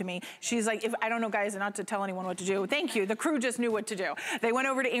mouthing to me, she's like, I don't know guys, not to tell anyone what to do. Thank you, the crew just knew what to do. They went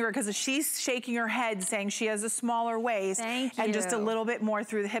over to Ingrid because she's shaking her head saying she has a smaller waist and just a little bit more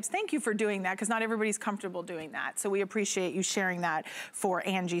through the hips. Thank you for doing that, because not everybody's comfortable doing that. So we appreciate you sharing that for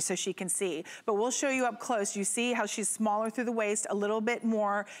Angie so she can see. But we'll show you up close. You see how she's smaller through the waist, a little bit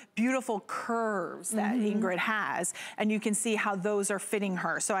more beautiful curves that Ingrid has, and you can see how those are fitting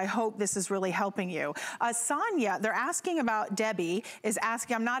her. So I hope this is really helping you. Sonia, they're asking about, Debbie is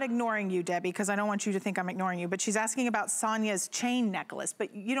asking, I'm not ignoring you, Debbie, because I don't want you to think I'm ignoring you, but she's asking about Sonia's chain necklace,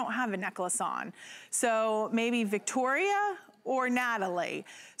 but you don't have a necklace on. So maybe Victoria or Natalie.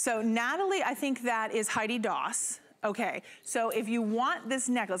 So Natalie, I think that is Heidi Doss. Okay, so if you want this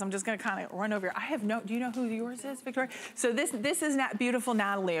necklace, I'm just gonna kind of run over here. I have no, do you know who yours is, Victoria? So this is beautiful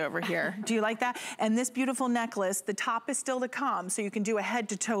Natalie over here. Do you like that? And this beautiful necklace, the top is still to come, so you can do a head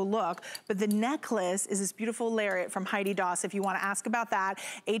to toe look, but the necklace is this beautiful lariat from Heidi Doss. If you wanna ask about that,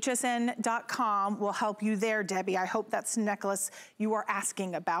 hsn.com will help you there, Debbie. I hope that's the necklace you are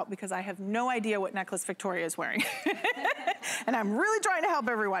asking about, because I have no idea what necklace Victoria is wearing. And I'm really trying to help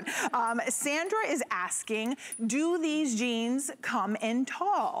everyone. Sandra is asking, do these jeans come in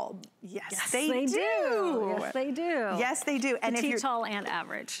tall? Yes, they do. Yes, they do. Yes, they do. And petite, tall, and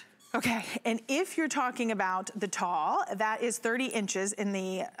average. Okay, and if you're talking about the tall, that is 30 inches in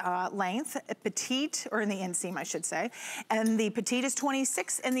the length, petite, or in the inseam, I should say, and the petite is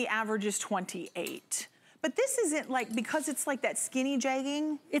 26, and the average is 28. But this isn't like, because it's like that skinny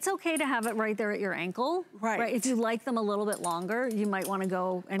jegging. It's okay to have it right there at your ankle. Right. If you like them a little bit longer, you might want to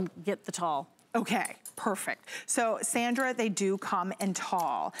go and get the tall. Okay, perfect. So Sandra, they do come in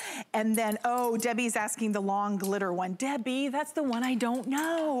tall. And then, oh, Debbie's asking the long glitter one. Debbie, that's the one I don't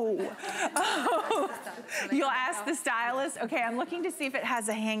know. Oh, you'll ask the stylist? Okay, I'm looking to see if it has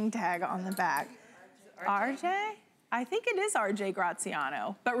a hang tag on the back. RJ? I think it is RJ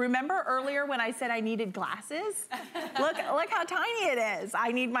Graziano. But remember earlier when I said I needed glasses? look how tiny it is.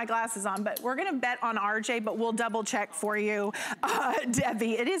 I need my glasses on, but we're gonna bet on RJ, but we'll double check for you,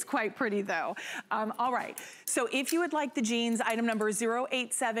 Debbie. It is quite pretty though. All right, so if you would like the jeans, item number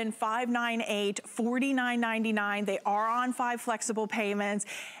 087598-4999. They are on 5 flexible payments.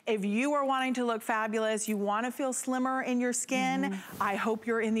 If you are wanting to look fabulous, you wanna feel slimmer in your skin, I hope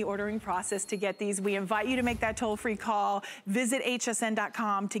you're in the ordering process to get these. We invite you to make that toll-free call. Visit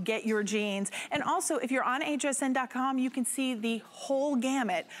hsn.com to get your jeans. And also, if you're on hsn.com, you can see the whole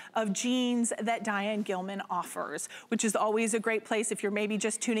gamut of jeans that Diane Gilman offers, which is always a great place. If you're maybe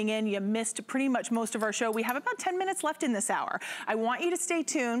just tuning in, you missed pretty much most of our show. We have about 10 minutes left in this hour. I want you to stay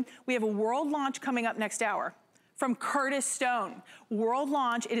tuned. We have a world launch coming up next hour from Curtis Stone. World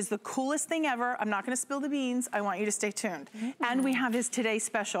launch, it is the coolest thing ever. I'm not gonna spill the beans. I want you to stay tuned. And we have his Today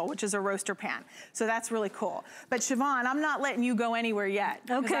Special, which is a roaster pan. So that's really cool. But Siobhan, I'm not letting you go anywhere yet.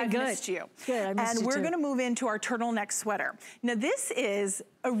 Okay, I've good. missed you. Good, I missed and you we're too. gonna move into our turtleneck sweater. Now this is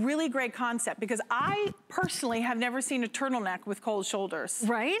a really great concept because I personally have never seen a turtleneck with cold shoulders.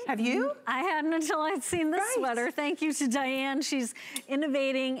 Right? Have you? I hadn't until I'd seen this sweater. Thank you to Diane. She's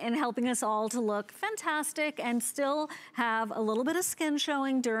innovating and helping us all to look fantastic and still have a little bit of skin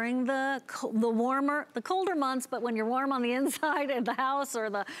showing during the colder months, but when you're warm on the inside at the house or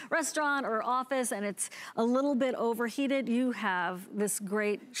the restaurant or office and it's a little bit overheated, you have this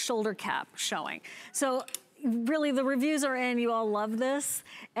great shoulder cap showing. So really, the reviews are in, you all love this,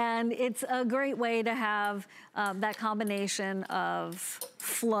 and it's a great way to have that combination of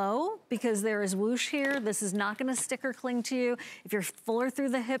flow, because there is whoosh here. This is not gonna stick or cling to you. If you're fuller through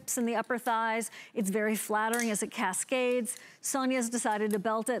the hips and the upper thighs, it's very flattering as it cascades. Sonia's decided to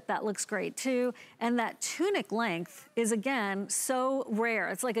belt it, that looks great too. And that tunic length is, again, so rare.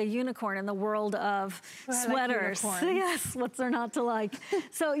 It's like a unicorn in the world of sweaters. Like yes, what's there not to like?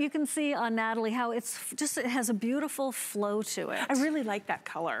 So you can see on Natalie how it's just, it has a beautiful flow to it. I really like that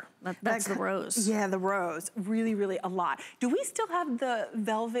color. That's the rose. Yeah, the rose, really, really a lot. Do we still have the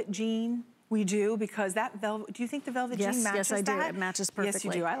velvet jean? We do, because that velvet, do you think the velvet jean matches Yes, I do. that? It matches perfectly.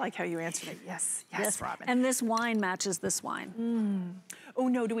 Yes, you do. I like how you answered it. Yes, yes, Robin. And this wine matches this wine. Oh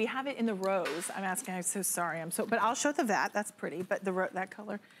no, do we have it in the rose? I'm asking, I'm so sorry. But I'll show that, that's pretty, but that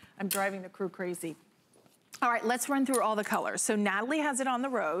color, I'm driving the crew crazy. All right, let's run through all the colors. So Natalie has it on the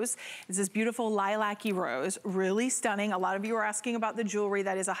rose. It's this beautiful lilac-y rose, really stunning. A lot of you are asking about the jewelry.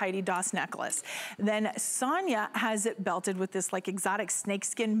 That is a Heidi Daus necklace. Then Sonia has it belted with this like exotic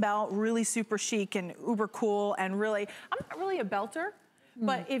snakeskin belt, really super chic and uber cool, and really, I'm not really a belter,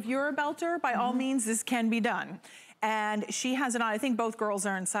 but if you're a belter, by all means, this can be done. And she has it on, I think both girls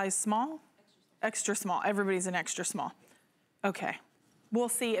are in size small? Extra small, everybody's in extra small. Okay. We'll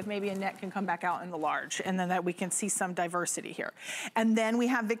see if maybe Annette can come back out in the large, and then that we can see some diversity here. And then we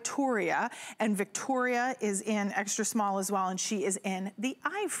have Victoria, and Victoria is in extra small as well, and she is in the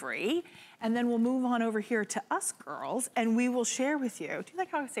ivory. And then we'll move on over here to us girls, and we will share with you. Do you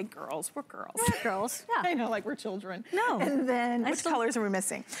like how I say girls? We're girls. We're girls, yeah. I know, like we're children. No. And then, which colors are we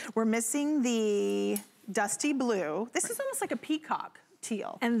missing? We're missing the dusty blue. This is almost like a peacock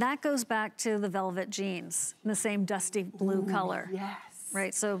teal. And that goes back to the velvet jeans, the same dusty blue color. Yes.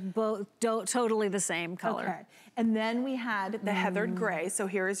 Right, so both totally the same color. Okay, and then we had the heathered gray. So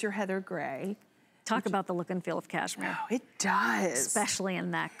here is your heather gray. Talk about the look and feel of cashmere. Oh, it does. Especially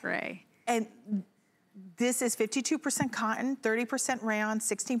in that gray. And this is 52% cotton, 30% rayon,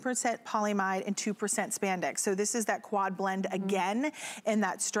 16% polyamide, and 2% spandex. So this is that quad blend again in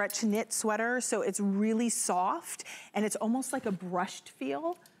that stretch knit sweater. So it's really soft, and it's almost like a brushed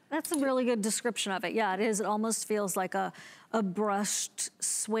feel. That's a really good description of it. Yeah, it is. It almost feels like a brushed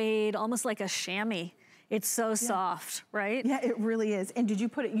suede, almost like a chamois. It's so soft, right? Yeah, it really is. And did you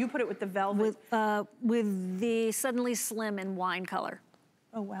put it with the velvet? With the Suddenly Slim in wine color.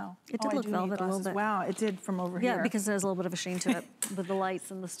 Oh, wow. It did look velvet a little bit. Wow, it did from over here. Yeah, because there's a little bit of a sheen to it with the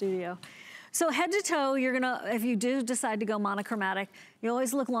lights in the studio. So head to toe, you're gonna, if you do decide to go monochromatic, you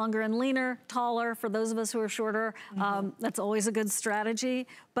always look longer and leaner, taller. For those of us who are shorter, that's always a good strategy.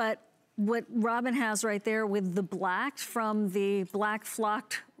 But what Robin has right there with the black from the black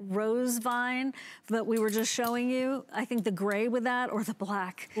flocked rose vine that we were just showing you, I think the gray with that or the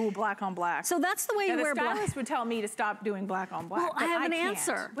black. Ooh, black on black. So that's the way you wear black. The stylist would tell me to stop doing black on black. Well, I have an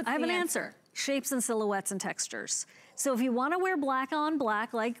answer. I have an answer. Shapes and silhouettes and textures. So if you want to wear black on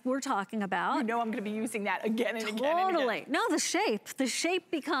black like we're talking about. You know I'm going to be using that again and again and again. No, the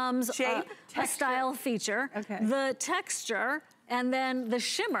shape becomes a style feature. Okay. The texture and then the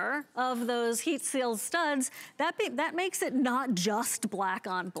shimmer of those heat sealed studs, that makes it not just black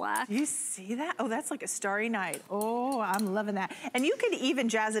on black. You see that? Oh, that's like a starry night. Oh, I'm loving that. And you could even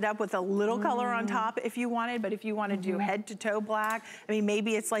jazz it up with a little color on top if you wanted, but if you want to do head to toe black, I mean,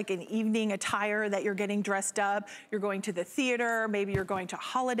 maybe it's like an evening attire that you're getting dressed up, you're going to the theater, maybe you're going to a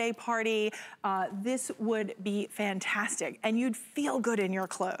holiday party. This would be fantastic, and you'd feel good in your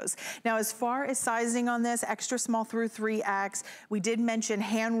clothes. Now, as far as sizing on this, extra small through 3X, we did mention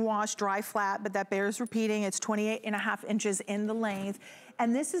hand wash, dry flat, but that bears repeating. It's 28.5 inches in the length.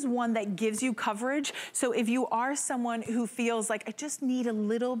 And this is one that gives you coverage. So if you are someone who feels like, I just need a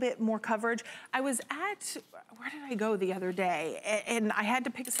little bit more coverage. I was at, where did I go the other day? And I had to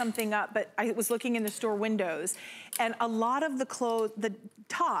pick something up, but I was looking in the store windows, and a lot of the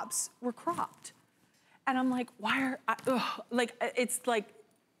tops were cropped. And I'm like, why are, like, it's like,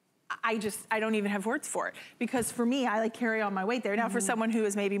 I don't even have words for it, because for me, I like carry on my weight there. Now for someone who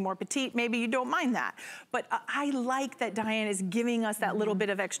is maybe more petite, maybe you don't mind that. But I like that Diane is giving us that little bit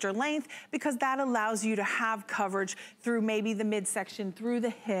of extra length, because that allows you to have coverage through maybe the midsection, through the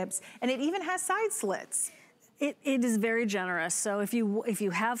hips, and it even has side slits. It is very generous. So if you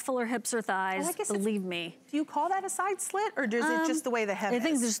have fuller hips or thighs, believe me. Do you call that a side slit, or is it just the way the hem is? I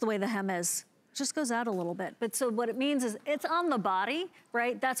think it's just the way the hem is. Just goes out a little bit. But so what it means is it's on the body,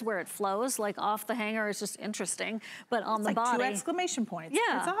 right? That's where it flows, like off the hanger. It's just interesting. But on the body. 2 exclamation points.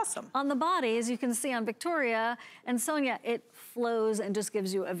 Yeah. It's awesome. On the body, as you can see on Victoria and Sonia, it flows and just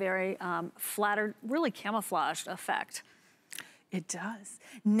gives you a very flattered, really camouflaged effect. It does.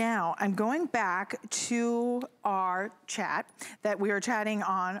 Now, I'm going back to our chat that we were chatting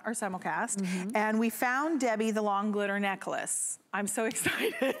on our simulcast, and we found Debbie the long glitter necklace. I'm so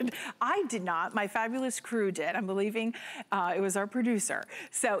excited. I did not, my fabulous crew did. I'm believing it was our producer.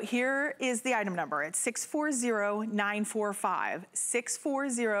 So here is the item number. It's 640945.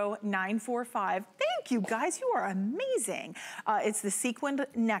 640945. Thank you guys, you are amazing. It's the sequined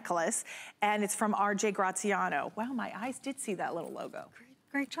necklace, and it's from RJ Graziano. Wow, my eyes did see that little logo.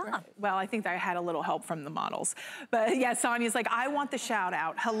 Great job. Right. Well, I think I had a little help from the models. But yeah, Sonia's like, I want the shout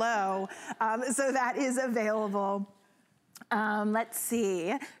out. Hello. So that is available. Let's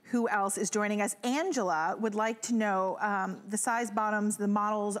see who else is joining us. Angela would like to know the size bottoms the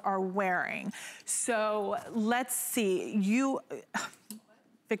models are wearing. So let's see. You,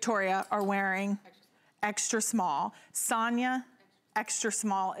 Victoria, are wearing extra small. Sonia, extra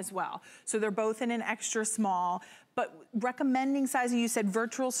small as well. So they're both in an extra small. But recommending sizing, you said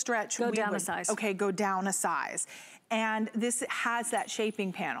virtual stretch. Go down a size. Okay, go down a size. And this has that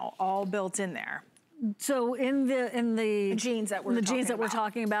shaping panel all built in there. So in the jeans that we're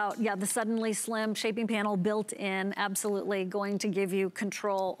talking about, yeah, the Suddenly Slim shaping panel built in, absolutely going to give you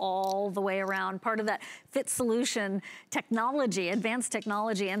control all the way around. Part of that fit solution technology, advanced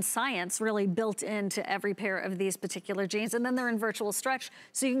technology and science really built into every pair of these particular jeans. And then they're in virtual stretch,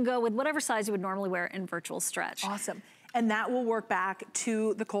 so you can go with whatever size you would normally wear in virtual stretch. Awesome. And that will work back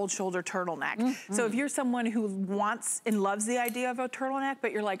to the cold shoulder turtleneck. So if you're someone who wants and loves the idea of a turtleneck,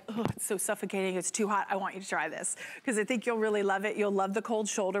 but you're like, oh, it's so suffocating, it's too hot, I want you to try this. Because I think you'll really love it. You'll love the cold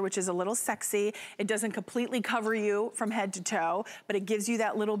shoulder, which is a little sexy. It doesn't completely cover you from head to toe, but it gives you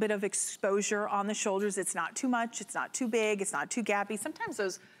that little bit of exposure on the shoulders. It's not too much, it's not too big, it's not too gappy. Sometimes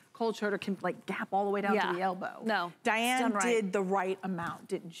those cold shoulder can like gap all the way down to the elbow. No, Diane did the right amount,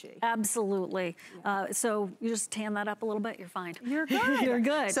 didn't she? Absolutely. So you just tan that up a little bit, you're fine. You're good. You're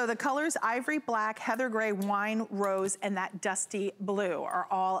good. So the colors ivory black, heather gray, wine rose, and that dusty blue are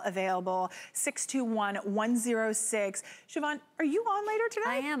all available. 621106. Siobhan, are you on later today?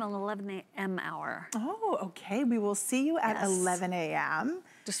 I am on 11 a.m. hour. Oh, okay. We will see you at 11 a.m.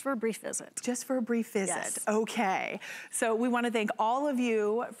 Just for a brief visit. Just for a brief visit. Yes. Okay. So we want to thank all of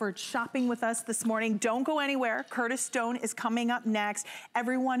you for shopping with us this morning. Don't go anywhere. Curtis Stone is coming up next.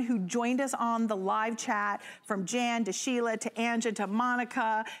 Everyone who joined us on the live chat, from Jan to Sheila to Anja to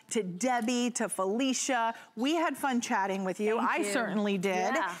Monica to Debbie to Felicia, we had fun chatting with you. I certainly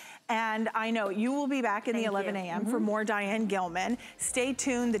did. Yeah. And I know you will be back in the 11 a.m. for more Diane Gilman. Stay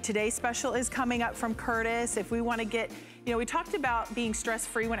tuned. The Today Special is coming up from Curtis. If we want to get, you know, we talked about being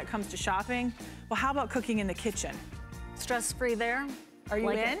stress-free when it comes to shopping. Well, how about cooking in the kitchen? Stress-free there. Are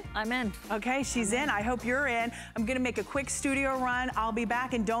you in? I'm in. Okay, she's in. I hope you're in. I'm gonna make a quick studio run. I'll be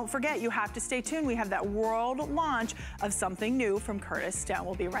back, and don't forget, you have to stay tuned. We have that world launch of something new from Curtis Stone.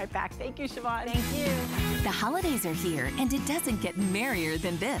 We'll be right back. Thank you, Siobhan. Thank you. The holidays are here, and it doesn't get merrier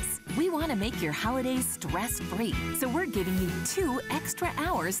than this. We want to make your holidays stress-free, so we're giving you 2 extra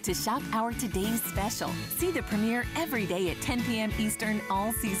hours to shop our Today's Special. See the premiere every day at 10 p.m. Eastern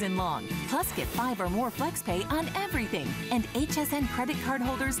all season long. Plus, get 5 or more FlexPay on everything. And HSN credit card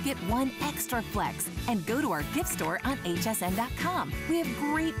holders get 1 extra flex. And go to our gift store on hsn.com. We have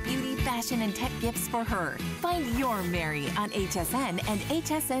great beauty, fashion, and tech gifts for her. Find your Mary on HSN and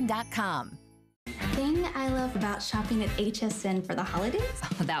hsn.com. Thing I love about shopping at HSN for the holidays?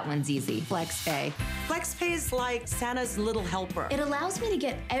 Oh, that one's easy. FlexPay. FlexPay is like Santa's little helper. It allows me to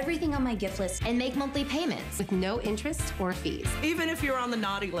get everything on my gift list And make monthly payments. With no interest or fees. Even if you're on the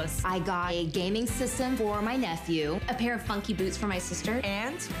naughty list. I got a gaming system for my nephew. A pair of funky boots for my sister.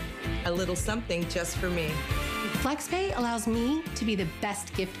 And a little something just for me. FlexPay allows me to be the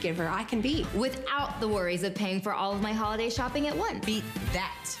best gift giver I can be. Without the worries of paying for all of my holiday shopping at once. Beat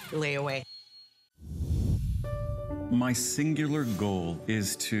that layaway. My singular goal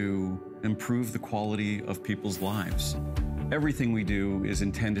is to improve the quality of people's lives. Everything we do is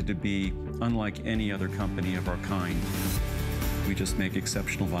intended to be unlike any other company of our kind. We just make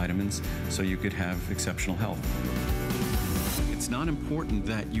exceptional vitamins so you could have exceptional health. It's not important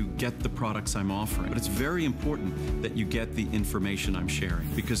that you get the products I'm offering, but it's very important that you get the information I'm sharing,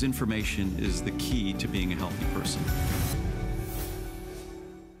 because information is the key to being a healthy person.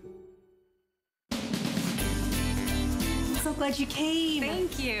 So glad you came.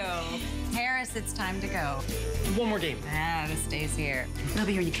 Thank you. Harris, it's time to go. One more game. Ah, this stays here. We'll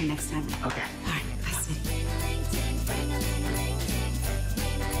be here when you come next time. Okay. All right. Bye, sweetie.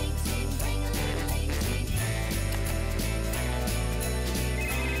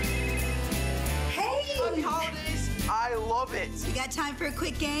 Happy holidays. I love it. You got time for a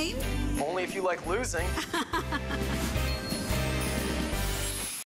quick game? Only if you like losing.